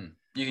like that.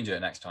 You can do it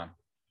next time.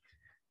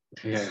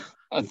 Yeah,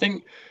 I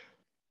think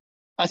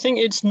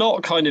it's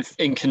not kind of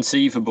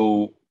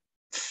inconceivable.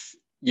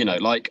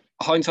 Like,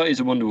 hindsight is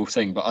a wonderful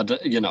thing, but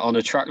on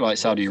a track like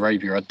Saudi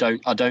Arabia,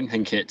 I don't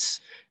think it's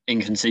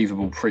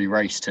inconceivable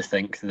pre-race to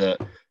think that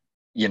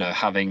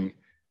having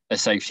a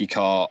safety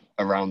car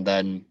around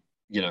then.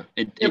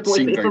 It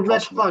seemed if very a red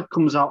possible. flag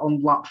comes out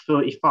on lap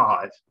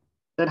 35,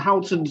 then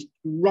Houghton's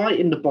right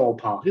in the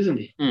ballpark, isn't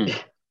he?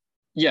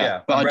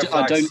 Yeah, but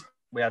I don't.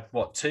 We had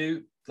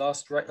two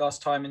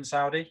last time in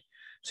Saudi,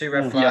 2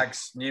 red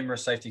flags,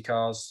 numerous safety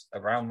cars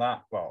around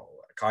that. Well,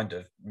 kind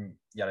of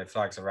yellow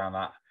flags around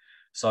that.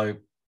 So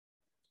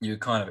you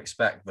kind of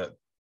expect that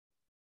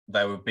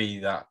there would be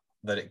that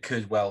it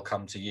could well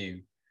come to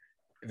you,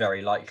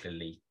 very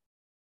likely.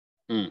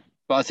 But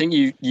I think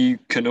you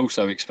can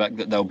also expect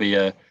that there'll be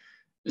a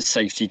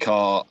safety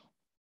car,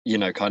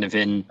 kind of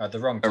in at the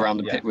wrong time, around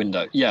the pit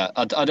window. Yeah,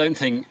 I don't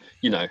think,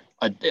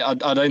 I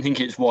don't think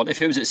it's one.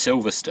 If it was at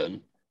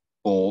Silverstone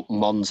or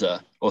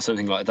Monza or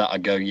something like that,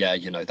 I'd go,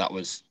 that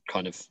was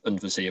kind of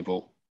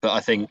unforeseeable. But I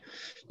think,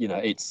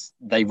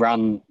 they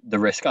ran the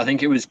risk. I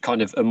think it was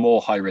kind of a more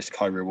high risk,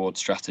 high reward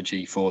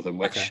strategy for them,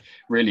 which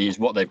really is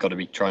what they've got to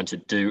be trying to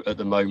do at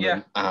the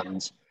moment. Yeah.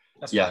 And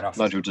That's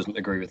Nigel doesn't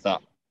agree with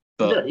that.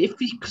 But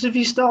if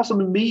he starts on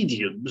the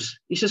mediums,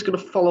 he's just going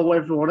to follow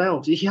everyone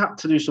else. He had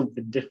to do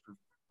something different.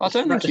 I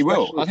don't think he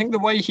will. I think the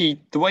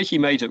way he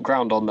made up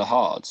ground on the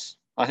hards,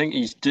 I think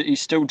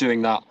he's still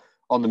doing that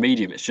on the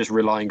medium. It's just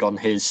relying on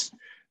his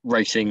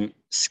racing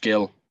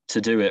skill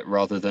to do it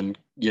rather than,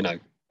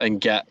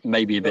 and get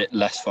maybe a bit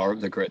less far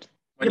up the grid.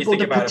 When you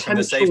think about it from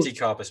the safety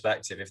car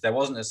perspective, if there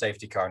wasn't a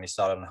safety car and he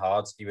started on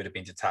hards, he would have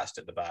been detached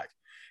at the back.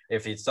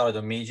 If he'd started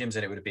on mediums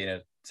and it would have been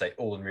a, say,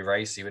 ordinary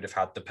race, he would have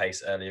had the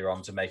pace earlier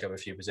on to make up a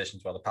few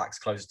positions while the pack's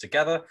closer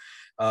together.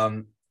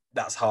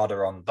 That's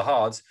harder on the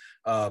hards.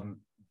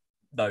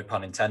 No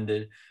pun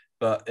intended,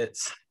 but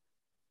it's,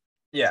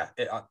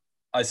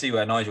 I see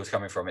where Nigel's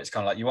coming from. It's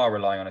kind of like you are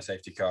relying on a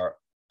safety car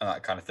and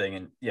that kind of thing.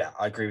 And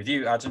I agree with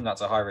you, Adam.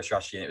 That's a high risk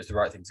strategy and it was the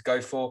right thing to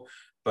go for.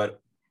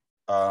 But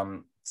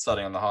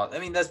starting on the hard, I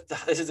mean,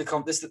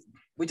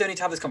 we don't need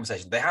to have this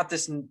conversation. They had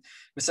this in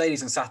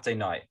Mercedes on Saturday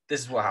night. This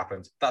is what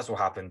happened. That's what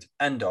happened.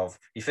 End of.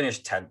 He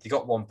finished 10th. He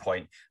got 1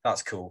 point.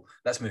 That's cool.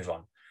 Let's move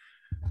on.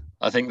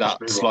 I think that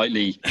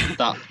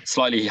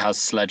slightly has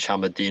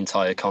sledgehammered the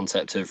entire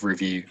concept of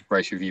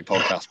race review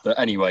podcast. But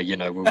anyway, we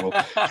will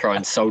try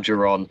and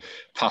soldier on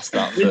past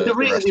that. The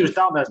reason he was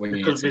down there is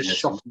because of his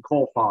shot and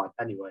qualifying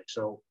anyway.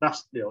 So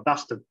that's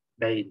the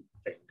main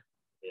thing.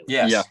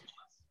 Yes. Yeah.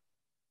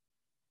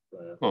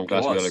 Well, I'm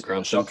glad we got a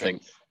ground something.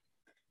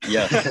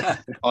 Yeah,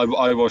 I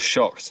was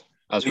shocked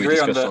as we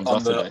discussed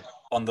on Saturday.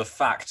 On the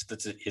fact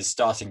that his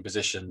starting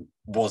position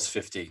was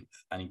 15th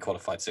and he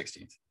qualified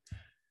 16th.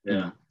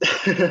 Yeah.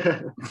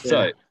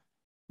 So,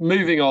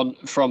 moving on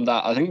from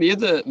that, I think the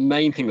other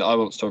main thing that I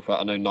want to talk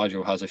about, I know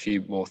Nigel has a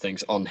few more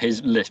things on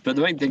his list, but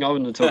the main thing I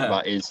want to talk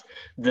about is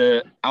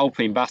the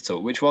Alpine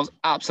battle, which was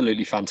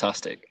absolutely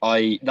fantastic.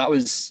 That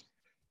was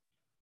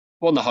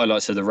one of the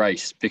highlights of the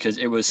race because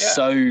it was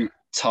so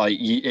tight.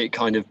 It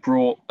kind of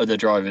brought other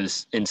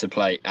drivers into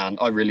play, and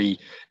I really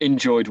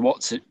enjoyed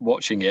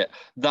watching it.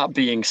 That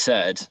being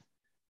said,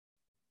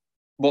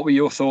 what were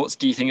your thoughts?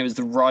 Do you think it was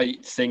the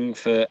right thing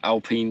for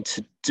Alpine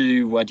to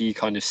do? Where do you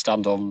kind of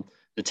stand on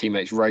the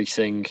teammates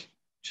racing?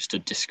 Just a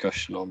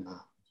discussion on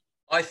that.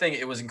 I think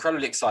it was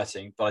incredibly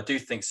exciting, but I do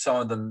think some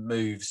of the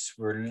moves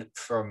were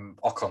from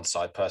Ocon's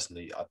side,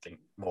 personally, I think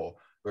were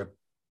a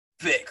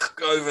bit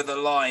over the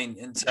line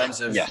in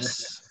terms of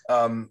Yes.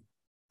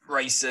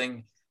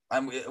 racing.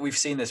 And we've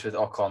seen this with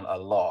Ocon a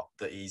lot,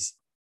 that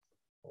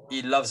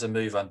he loves a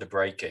move under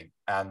braking,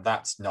 and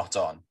that's not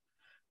on.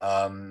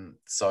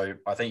 So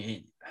I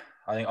think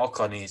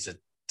Ocon needs to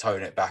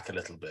tone it back a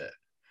little bit.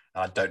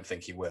 And I don't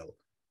think he will,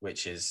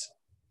 which is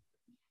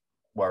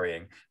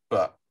worrying.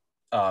 But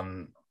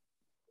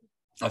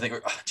I think,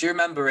 do you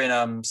remember in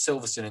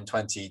Silverstone in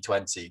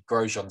 2020,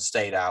 Grosjean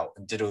stayed out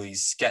and did all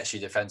these sketchy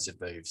defensive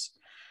moves?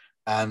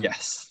 And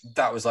yes,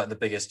 that was like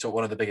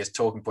one of the biggest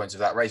talking points of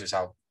that race was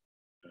how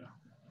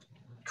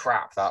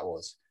crap that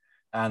was.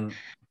 And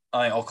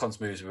I think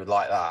Ocon's moves were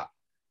like that.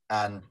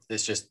 And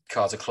it's just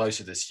cars are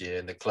closer this year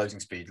and the closing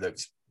speed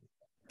looks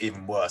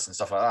even worse and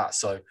stuff like that.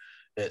 So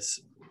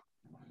it's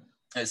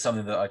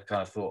something that I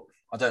kind of thought,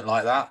 I don't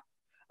like that.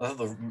 I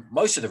thought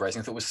most of the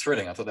racing I thought was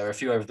thrilling. I thought there were a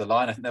few over the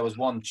line. I think there was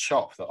one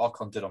chop that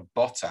Ocon did on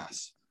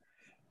Bottas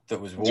that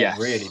was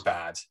really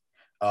bad.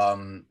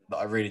 That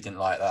I really didn't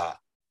like that.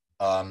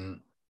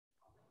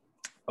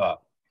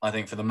 But I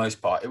think for the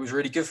most part, it was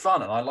really good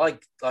fun. And I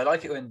like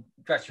it when,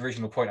 back to your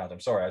original point,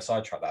 Adam, sorry, I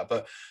sidetracked that,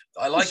 but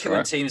I like it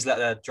when teams let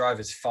their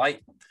drivers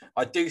fight.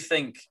 I do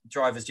think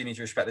drivers do need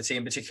to respect the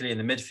team, particularly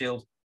in the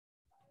midfield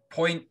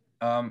point.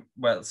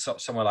 Where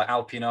somewhere like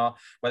Alpine are,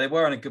 where they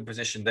were in a good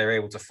position, they were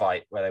able to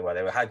fight where they were.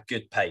 They had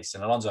good pace,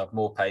 and Alonso had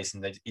more pace,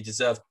 and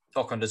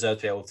Ocon deserved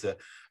to be able to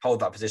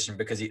hold that position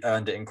because he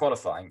earned it in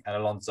qualifying, and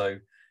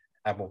Alonso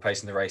had more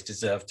pace in the race,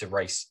 deserved to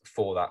race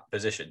for that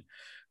position.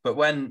 But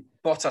when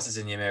Bottas is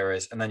in your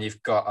mirrors, and then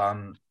you've got,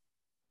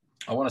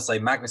 I want to say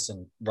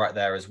Magnussen right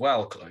there as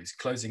well,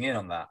 closing in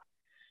on that.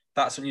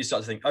 That's when you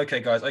start to think, okay,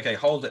 guys,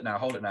 hold it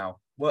now,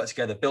 work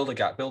together, build a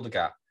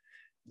gap.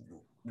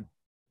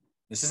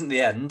 This isn't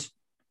the end,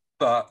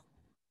 but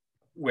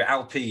we're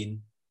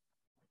Alpine.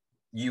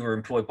 You were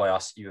employed by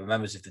us. You were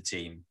members of the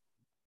team.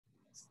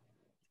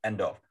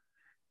 End of.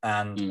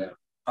 And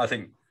I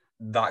think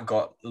that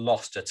got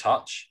lost a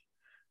touch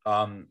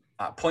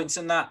at points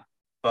in that.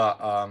 But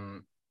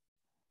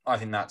I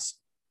think that's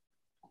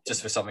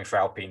just for something for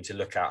Alpine to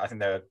look at. I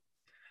think they were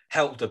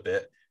helped a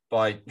bit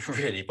by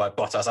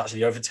Bottas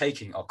actually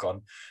overtaking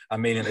Ocon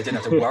and meaning they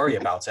didn't have to worry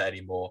about it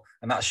anymore.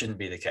 And that shouldn't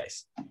be the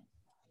case.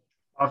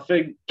 I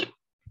think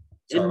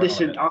I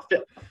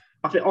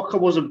think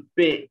Ocon was a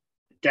bit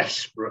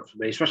desperate for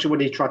me, especially when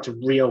he tried to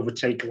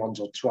re-overtake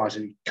Alonso twice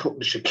and he cut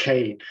the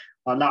chicane.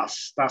 And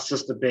that's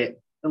just a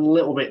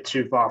little bit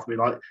too far for me.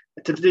 Like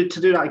to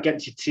do that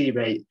against your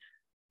teammate,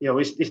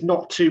 it's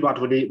not too bad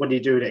when you're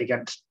doing it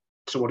against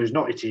someone who's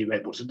not your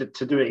teammate, but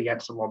to do it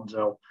against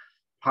Alonso,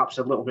 perhaps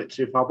a little bit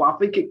too far. But I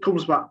think it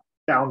comes back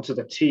down to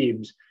the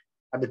teams,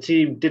 and the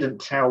team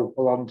didn't tell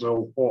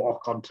Alonso or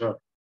Ocon to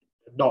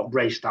not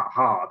race that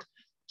hard.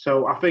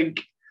 So I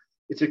think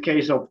it's a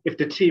case of if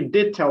the team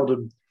did tell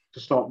them to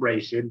stop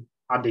racing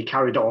and they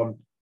carried on,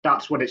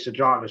 that's when it's the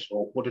driver's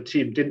fault. But the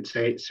team didn't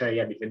say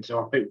anything.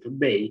 So I think for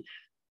me,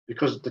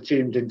 because the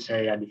team didn't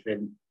say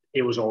anything,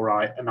 it was all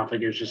right. And I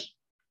think it was just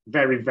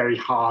very, very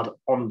hard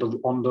on the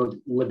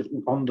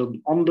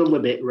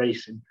limit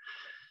racing.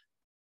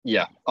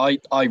 Yeah, I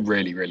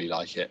really, really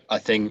like it. I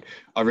think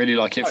I really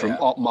like it from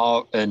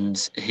Otmar,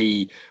 and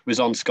he was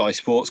on Sky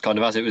Sports kind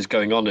of as it was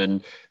going on,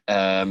 and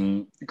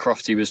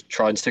Crofty was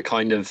trying to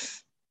kind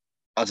of,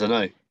 I don't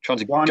know, trying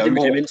to goad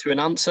him into an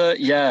answer.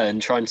 Yeah, and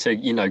trying to,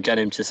 get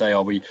him to say,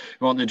 we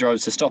want the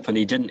drivers to stop. And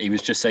he didn't. He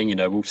was just saying,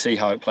 we'll see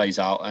how it plays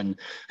out. And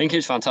I think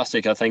it's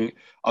fantastic. I think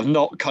I've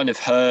not kind of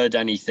heard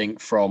anything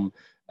from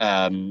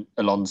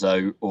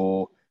Alonso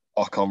or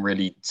Ocon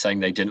really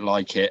saying they didn't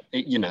like it.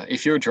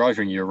 If you're a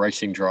driver and you're a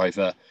racing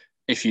driver,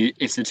 if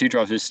the two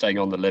drivers are staying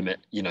on the limit,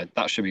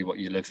 that should be what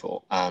you live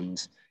for.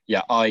 And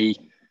yeah, I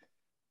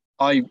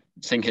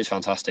think it's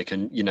fantastic.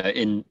 And,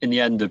 in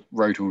the end, the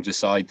road will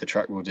decide, the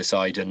track will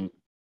decide. And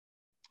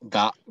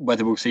that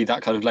whether we'll see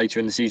that kind of later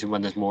in the season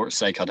when there's more at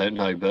stake, I don't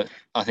know. But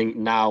I think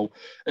now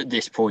at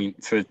this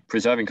point, for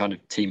preserving kind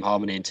of team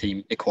harmony and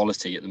team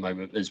equality at the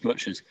moment, as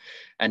much as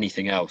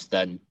anything else,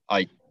 then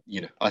I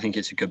think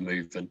it's a good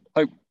move, and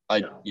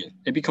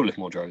it'd be cool if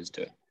more drivers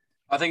do it.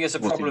 I think it's a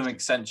problem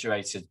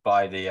accentuated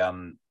by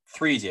the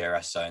 3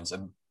 DRS zones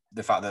and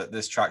the fact that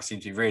this track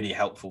seems to be really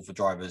helpful for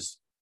drivers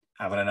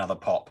having another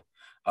pop.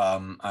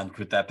 And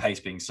with their pace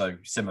being so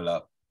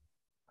similar,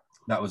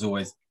 that was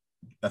always,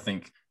 I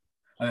think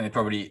they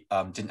probably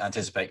didn't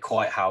anticipate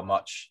quite how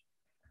much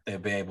they'll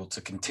be able to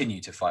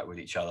continue to fight with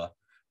each other.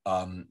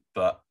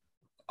 But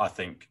I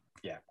think,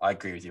 I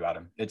agree with you,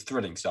 Adam. It's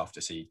thrilling stuff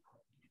to see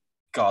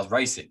cars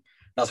racing.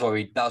 That's why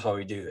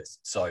we do this.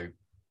 So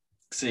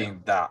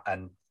seeing that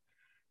and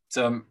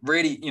some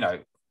really,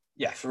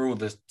 for all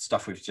the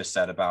stuff we've just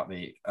said about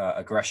the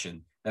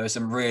aggression, there was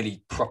some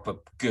really proper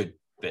good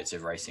bits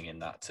of racing in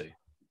that too.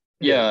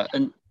 Yeah,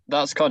 and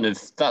that's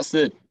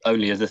the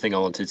only other thing I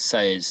wanted to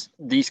say is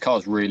these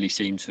cars really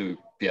seem to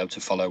be able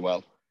to follow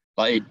well.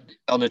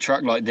 On a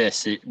track like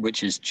this,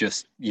 which is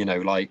just,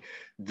 like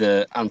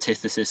the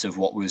antithesis of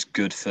what was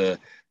good for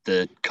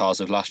the cars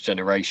of last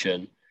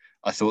generation,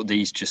 I thought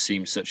these just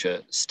seemed such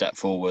a step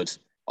forward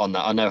on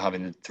that. I know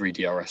having the 3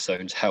 DRS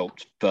zones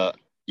helped, but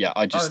yeah,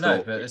 I just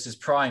thought. But this is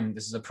prime.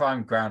 This is a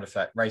prime ground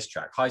effect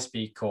racetrack, high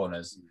speed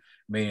corners,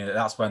 meaning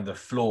that's when the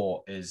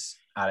floor is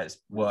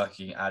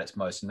working at its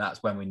most, and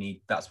that's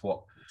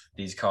what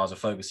these cars are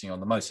focusing on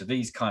the most. So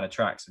these kind of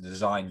tracks are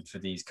designed for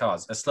these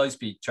cars. A slow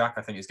speed track,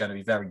 I think, is going to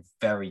be very,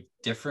 very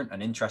different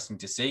and interesting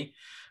to see.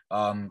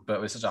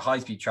 But with such a high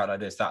speed track like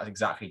this, that's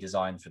exactly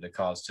designed for the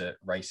cars to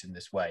race in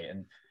this way.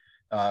 And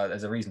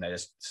there's a reason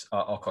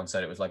Ocon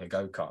said it was like a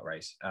go-kart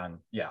race. And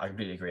yeah, I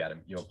completely agree,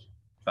 Adam. You're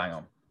bang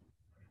on.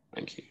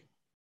 Thank you.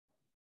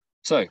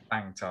 So,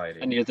 bang tidy.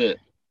 Any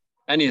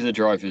of the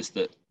drivers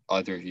that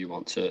either of you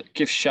want to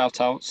give shout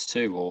outs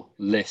to, or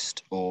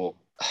list, or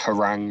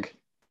harangue?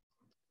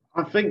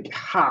 I think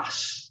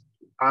Haas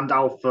and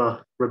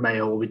Alfa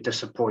Romeo will be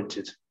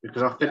disappointed,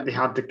 because I think they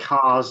had the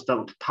cars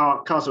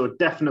that were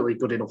definitely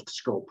good enough to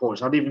score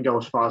points. I'd even go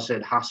as far as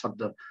saying Haas had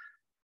the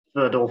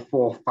third or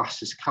fourth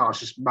fastest cars.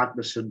 Just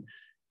Magnussen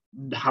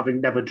having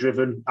never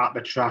driven at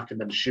the track, and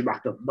then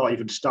Schumacher not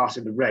even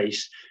starting the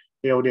race.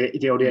 They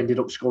only ended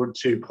up scoring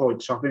 2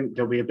 points. So I think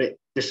they'll be a bit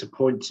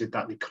disappointed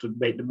that they couldn't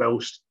make the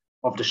most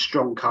of the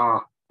strong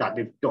car that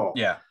they've got.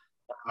 Yeah.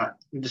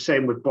 The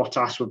same with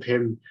Bottas, with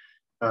him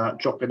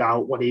dropping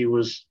out when he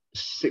was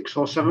 6th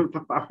or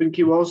 7th, I think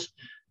he was.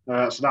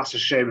 So that's a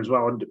shame as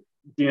well. And,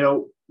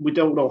 we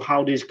don't know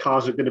how these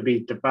cars are going to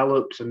be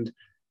developed, and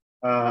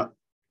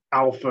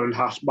Alfa and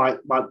Haas might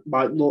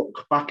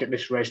look back at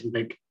this race and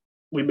think,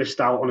 we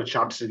missed out on a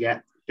chance to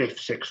get 5th,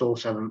 6th or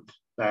 7th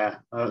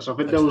there. So I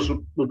think those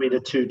will be the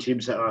two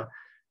teams that are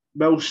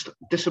most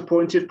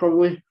disappointed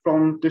probably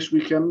from this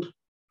weekend.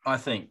 I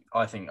think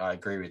I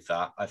agree with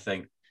that. I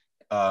think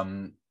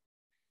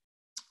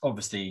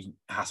obviously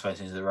Haas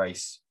went into the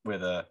race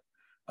with a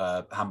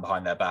hand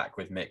behind their back,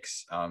 with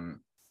Mick's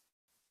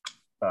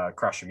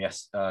crash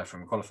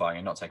from qualifying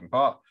and not taking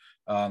part.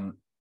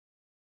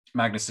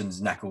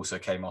 Magnussen's neck also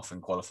came off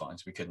in qualifying,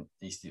 so we couldn't.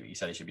 He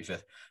said he should be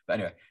 5th, but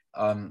anyway,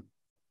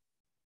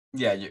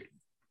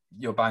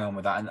 you're bang on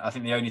with that. And I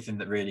think the only thing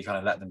that really kind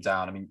of let them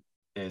down,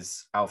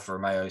 is Alfa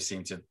Romeo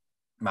seemed to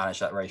manage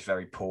that race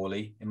very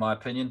poorly, in my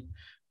opinion.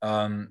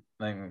 I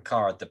think the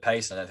car had the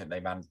pace. I don't think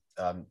they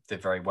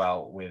did very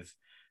well with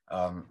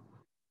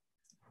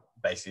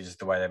basically just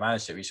the way they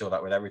managed it. We saw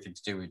that with everything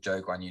to do with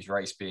Zhou Guanyu's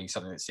race being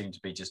something that seemed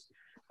to be just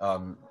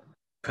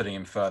putting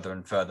him further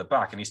and further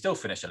back, and he still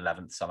finished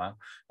 11th somehow.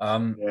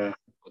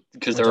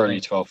 Because there are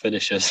only 12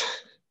 finishers.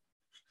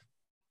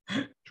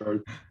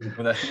 True.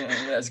 Well,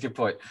 that's a good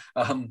point.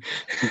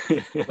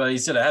 But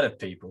he's still ahead of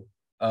people.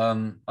 I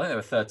think there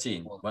were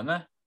 13, weren't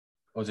there?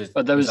 Or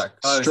there was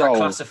Stroll. That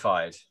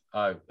classified?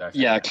 Oh, okay.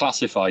 Yeah,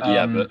 classified.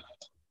 But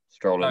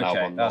Stroll and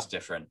Albon. That's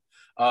different.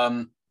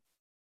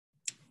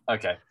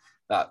 Okay,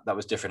 that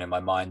was different in my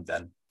mind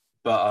then.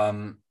 But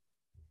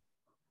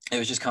it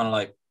was just kind of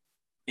like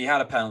he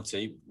had a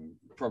penalty,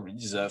 probably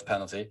deserved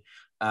penalty,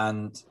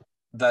 and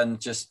then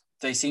just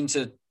they seem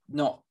to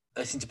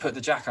put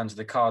the jack under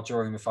the car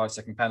during the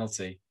 5-second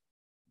penalty,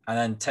 and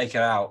then take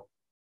it out,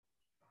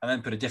 and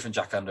then put a different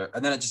jack under,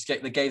 and then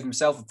they gave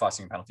themselves a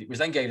 5-second penalty, which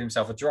then gave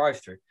themselves a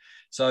drive-through.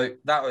 So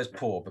that was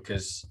poor,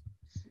 because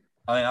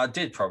I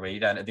did probably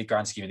then, at the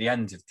grand scheme, at the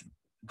end of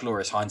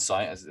glorious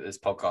hindsight, as this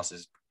podcast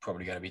is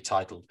probably going to be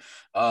titled,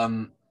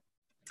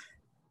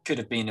 could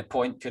have been a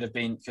point,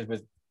 because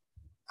with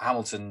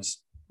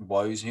Hamilton's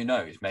woes, who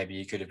knows? Maybe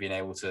he could have been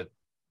able to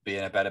be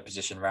in a better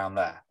position around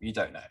there. You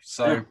don't know.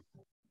 So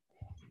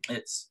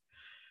it's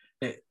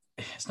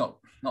not.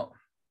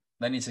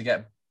 They need to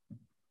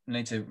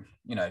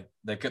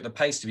they've got the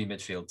pace to be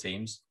midfield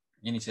teams.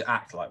 You need to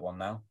act like one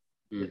now.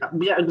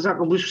 Yeah,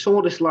 exactly. We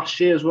saw this last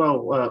year as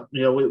well.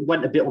 It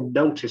went a bit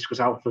unnoticed because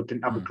Alfa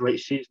didn't have a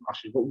great season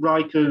last year. But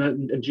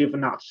Raikkonen and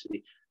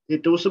Giovinazzi,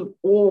 there were some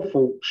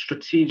awful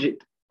strategic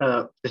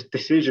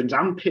decisions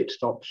and pit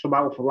stops from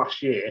Alfa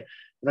last year.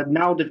 That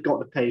now they've got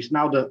the pace.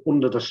 Now they're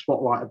under the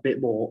spotlight a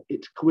bit more.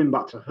 It's coming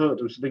back to hurt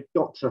them. So they've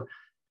got to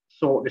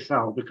sort this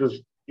out,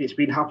 because it's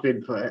been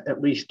happening for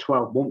at least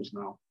 12 months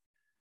now.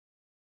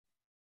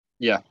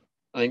 Yeah,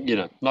 I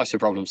think, nicer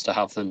problems to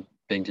have than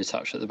being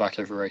detached at the back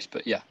of a race.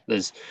 But yeah,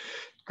 there's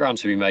ground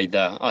to be made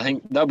there. I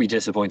think they'll be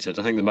disappointed.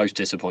 I think the most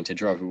disappointed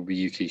driver will be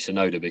Yuki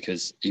Tsunoda,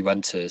 because he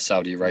went to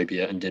Saudi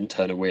Arabia and didn't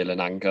turn a wheel in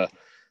anger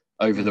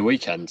over the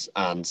weekend,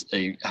 and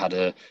he had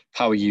a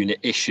power unit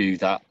issue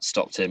that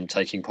stopped him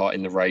taking part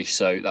in the race.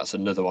 So that's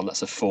another one.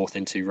 That's a 4th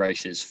in 2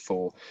 races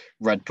for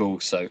Red Bull.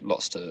 So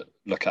lots to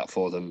look at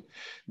for them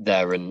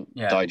there and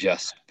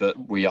digest. But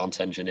we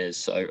aren't engineers,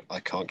 so I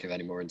can't give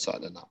any more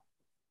insight than that.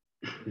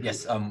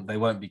 Yes, they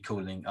won't be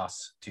calling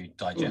us to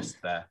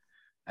digest their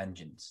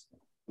engines.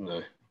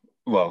 No.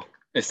 Well,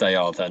 if they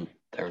are, then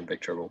they're in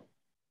big trouble.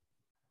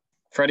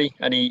 Freddie,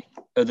 any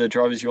other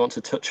drivers you want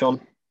to touch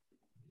on?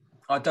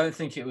 I don't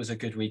think it was a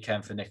good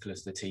weekend for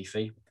Nicholas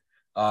Latifi.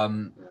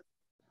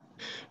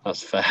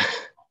 That's fair.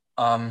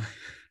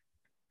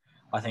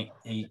 I think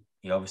he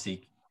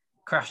obviously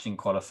crashed in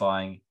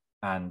qualifying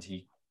and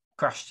he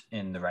crashed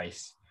in the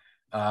race.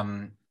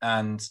 And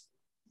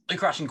the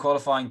crash in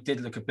qualifying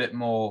did look a bit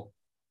more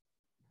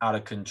out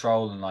of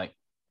control and like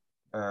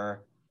a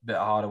bit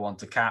harder one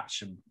to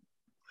catch. And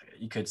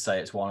you could say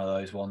it's one of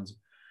those ones.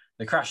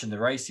 The crash in the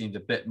race seemed a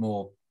bit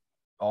more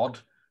odd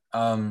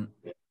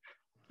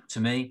to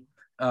me.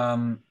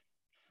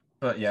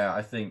 But yeah,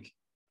 I think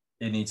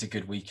it needs a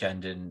good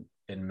weekend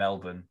in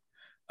Melbourne,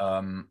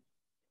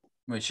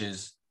 which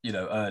is,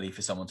 early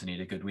for someone to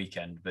need a good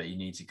weekend, but he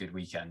needs a good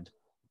weekend.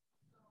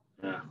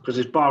 Yeah, because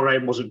his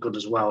Bahrain wasn't good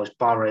as well. His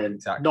Bahrain,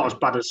 Exactly. Not as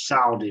bad as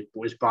Saudi,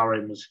 but his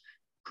Bahrain was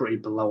pretty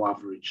below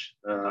average.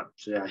 So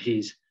yeah,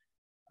 he's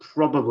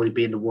probably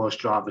been the worst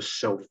driver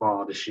so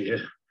far this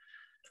year.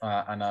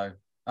 I know.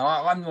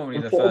 I'm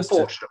normally the first.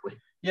 Unfortunately.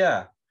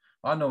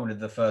 I'm normally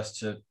the first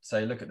to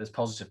say, look at this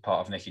positive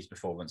part of Nicky's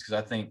performance,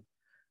 because I think,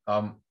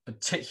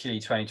 particularly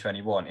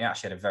 2021, he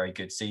actually had a very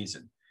good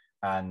season,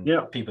 and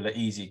people are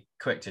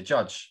quick to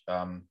judge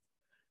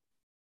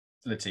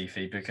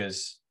Latifi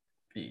because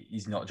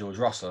he's not George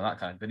Russell and that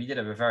kind of. But he did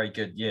have a very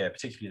good year,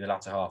 particularly the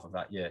latter half of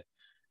that year.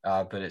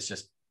 But it's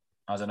just,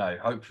 I don't know.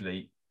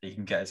 Hopefully, he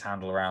can get his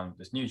handle around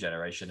this new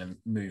generation and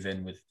move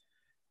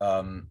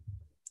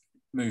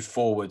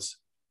forwards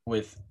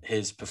with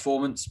his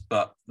performance.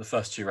 But the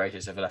first two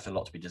races have left a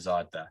lot to be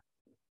desired there.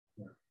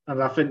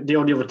 And I think the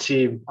only other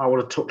team I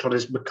want to touch on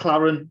is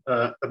McLaren,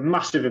 a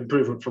massive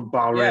improvement from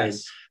Bahrain.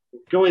 Yes.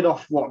 Going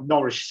off what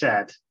Norris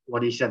said,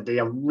 when he said they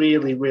are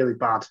really, really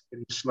bad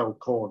in the slow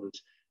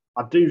corners,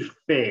 I do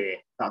fear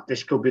that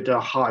this could be the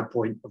high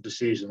point of the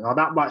season. Now,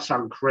 that might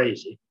sound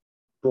crazy,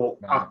 but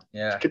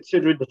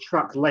considering the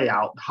track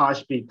layout,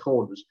 high-speed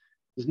corners,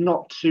 there's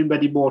not too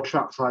many more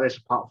tracks like this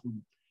apart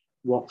from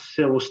what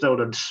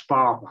Silverstone and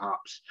Spa,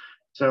 perhaps.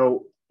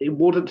 So it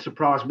wouldn't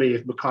surprise me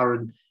if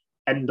McLaren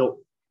end up,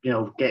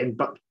 getting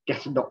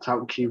knocked out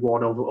in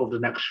Q1 over the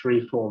next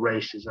 3-4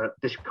 races.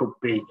 This could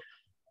be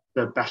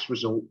the best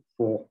result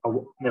for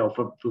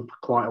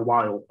quite a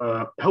while.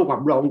 I hope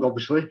I'm wrong,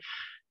 obviously,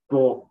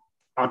 but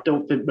I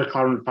don't think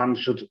McLaren fans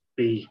should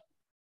be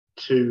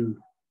too,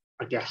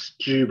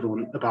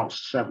 jubilant about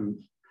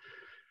 7th.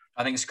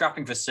 I think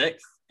scrapping for 6th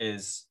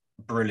is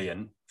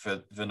brilliant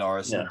for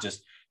Norris and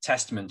just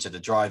testament to the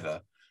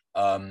driver.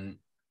 And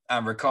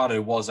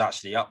Ricciardo was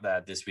actually up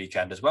there this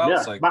weekend as well.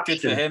 So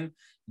good for him.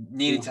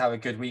 Needed to have a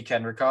good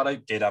weekend. Ricciardo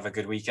did have a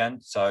good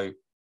weekend. So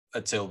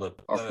until the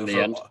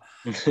end.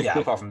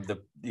 Apart from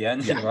the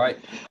end, right?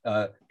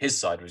 His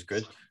side was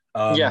good.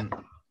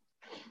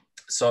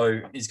 So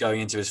he's going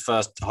into his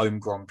first home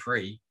Grand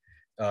Prix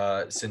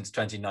since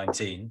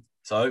 2019.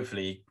 So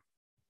hopefully,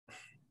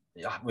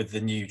 with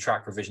the new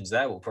track revisions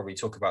there, we'll probably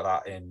talk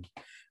about that in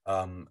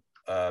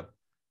a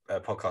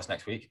podcast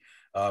next week.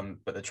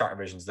 But the track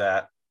revisions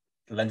there,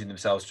 lending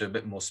themselves to a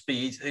bit more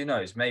speed. Who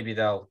knows? Maybe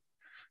they'll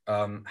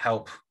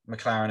help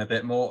McLaren a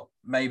bit more.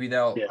 Maybe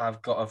they'll have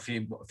got a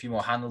few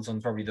more handles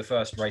on. Probably the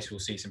first race we'll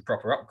see some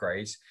proper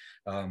upgrades.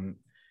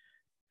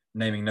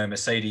 Naming no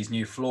Mercedes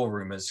new floor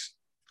rumors.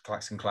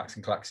 Klaxon.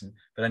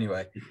 But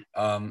anyway,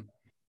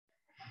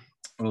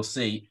 we'll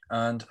see.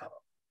 And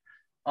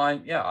I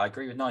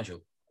agree with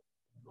Nigel.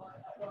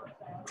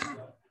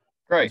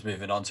 Great. Just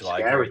moving on to I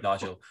agree with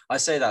Nigel. I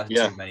say that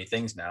too many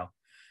things now.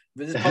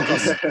 But this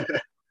podcast,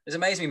 it's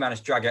amazing we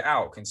managed to drag it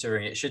out,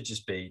 considering it should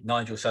just be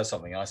Nigel says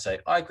something and I say,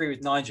 I agree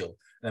with Nigel.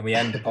 And then we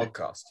end the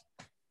podcast.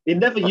 It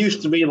never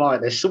used to be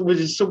like this.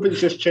 Something's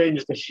just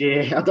changed this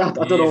year. I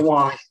don't know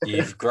why.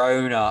 You've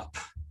grown up.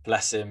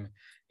 Bless him.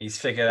 He's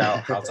figured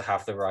out how to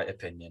have the right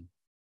opinion.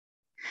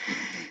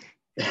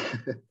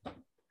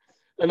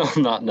 And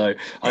on that note,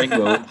 I think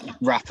we'll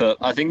wrap up.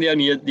 I think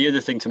the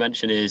other thing to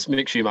mention is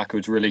Mick Schumacher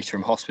was released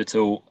from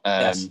hospital.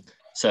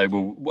 So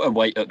we'll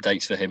await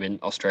updates for him in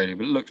Australia,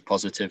 but it looks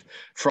positive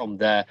from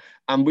there.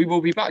 And we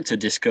will be back to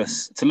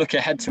look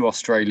ahead to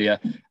Australia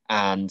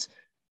and,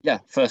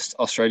 first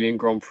Australian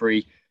Grand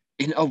Prix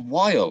in a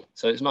while.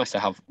 So it's nice to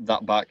have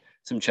that back,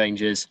 some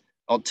changes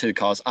to the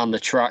cars and the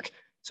track.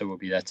 So we'll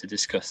be there to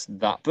discuss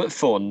that. But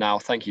for now,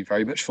 thank you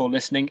very much for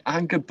listening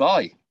and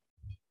goodbye.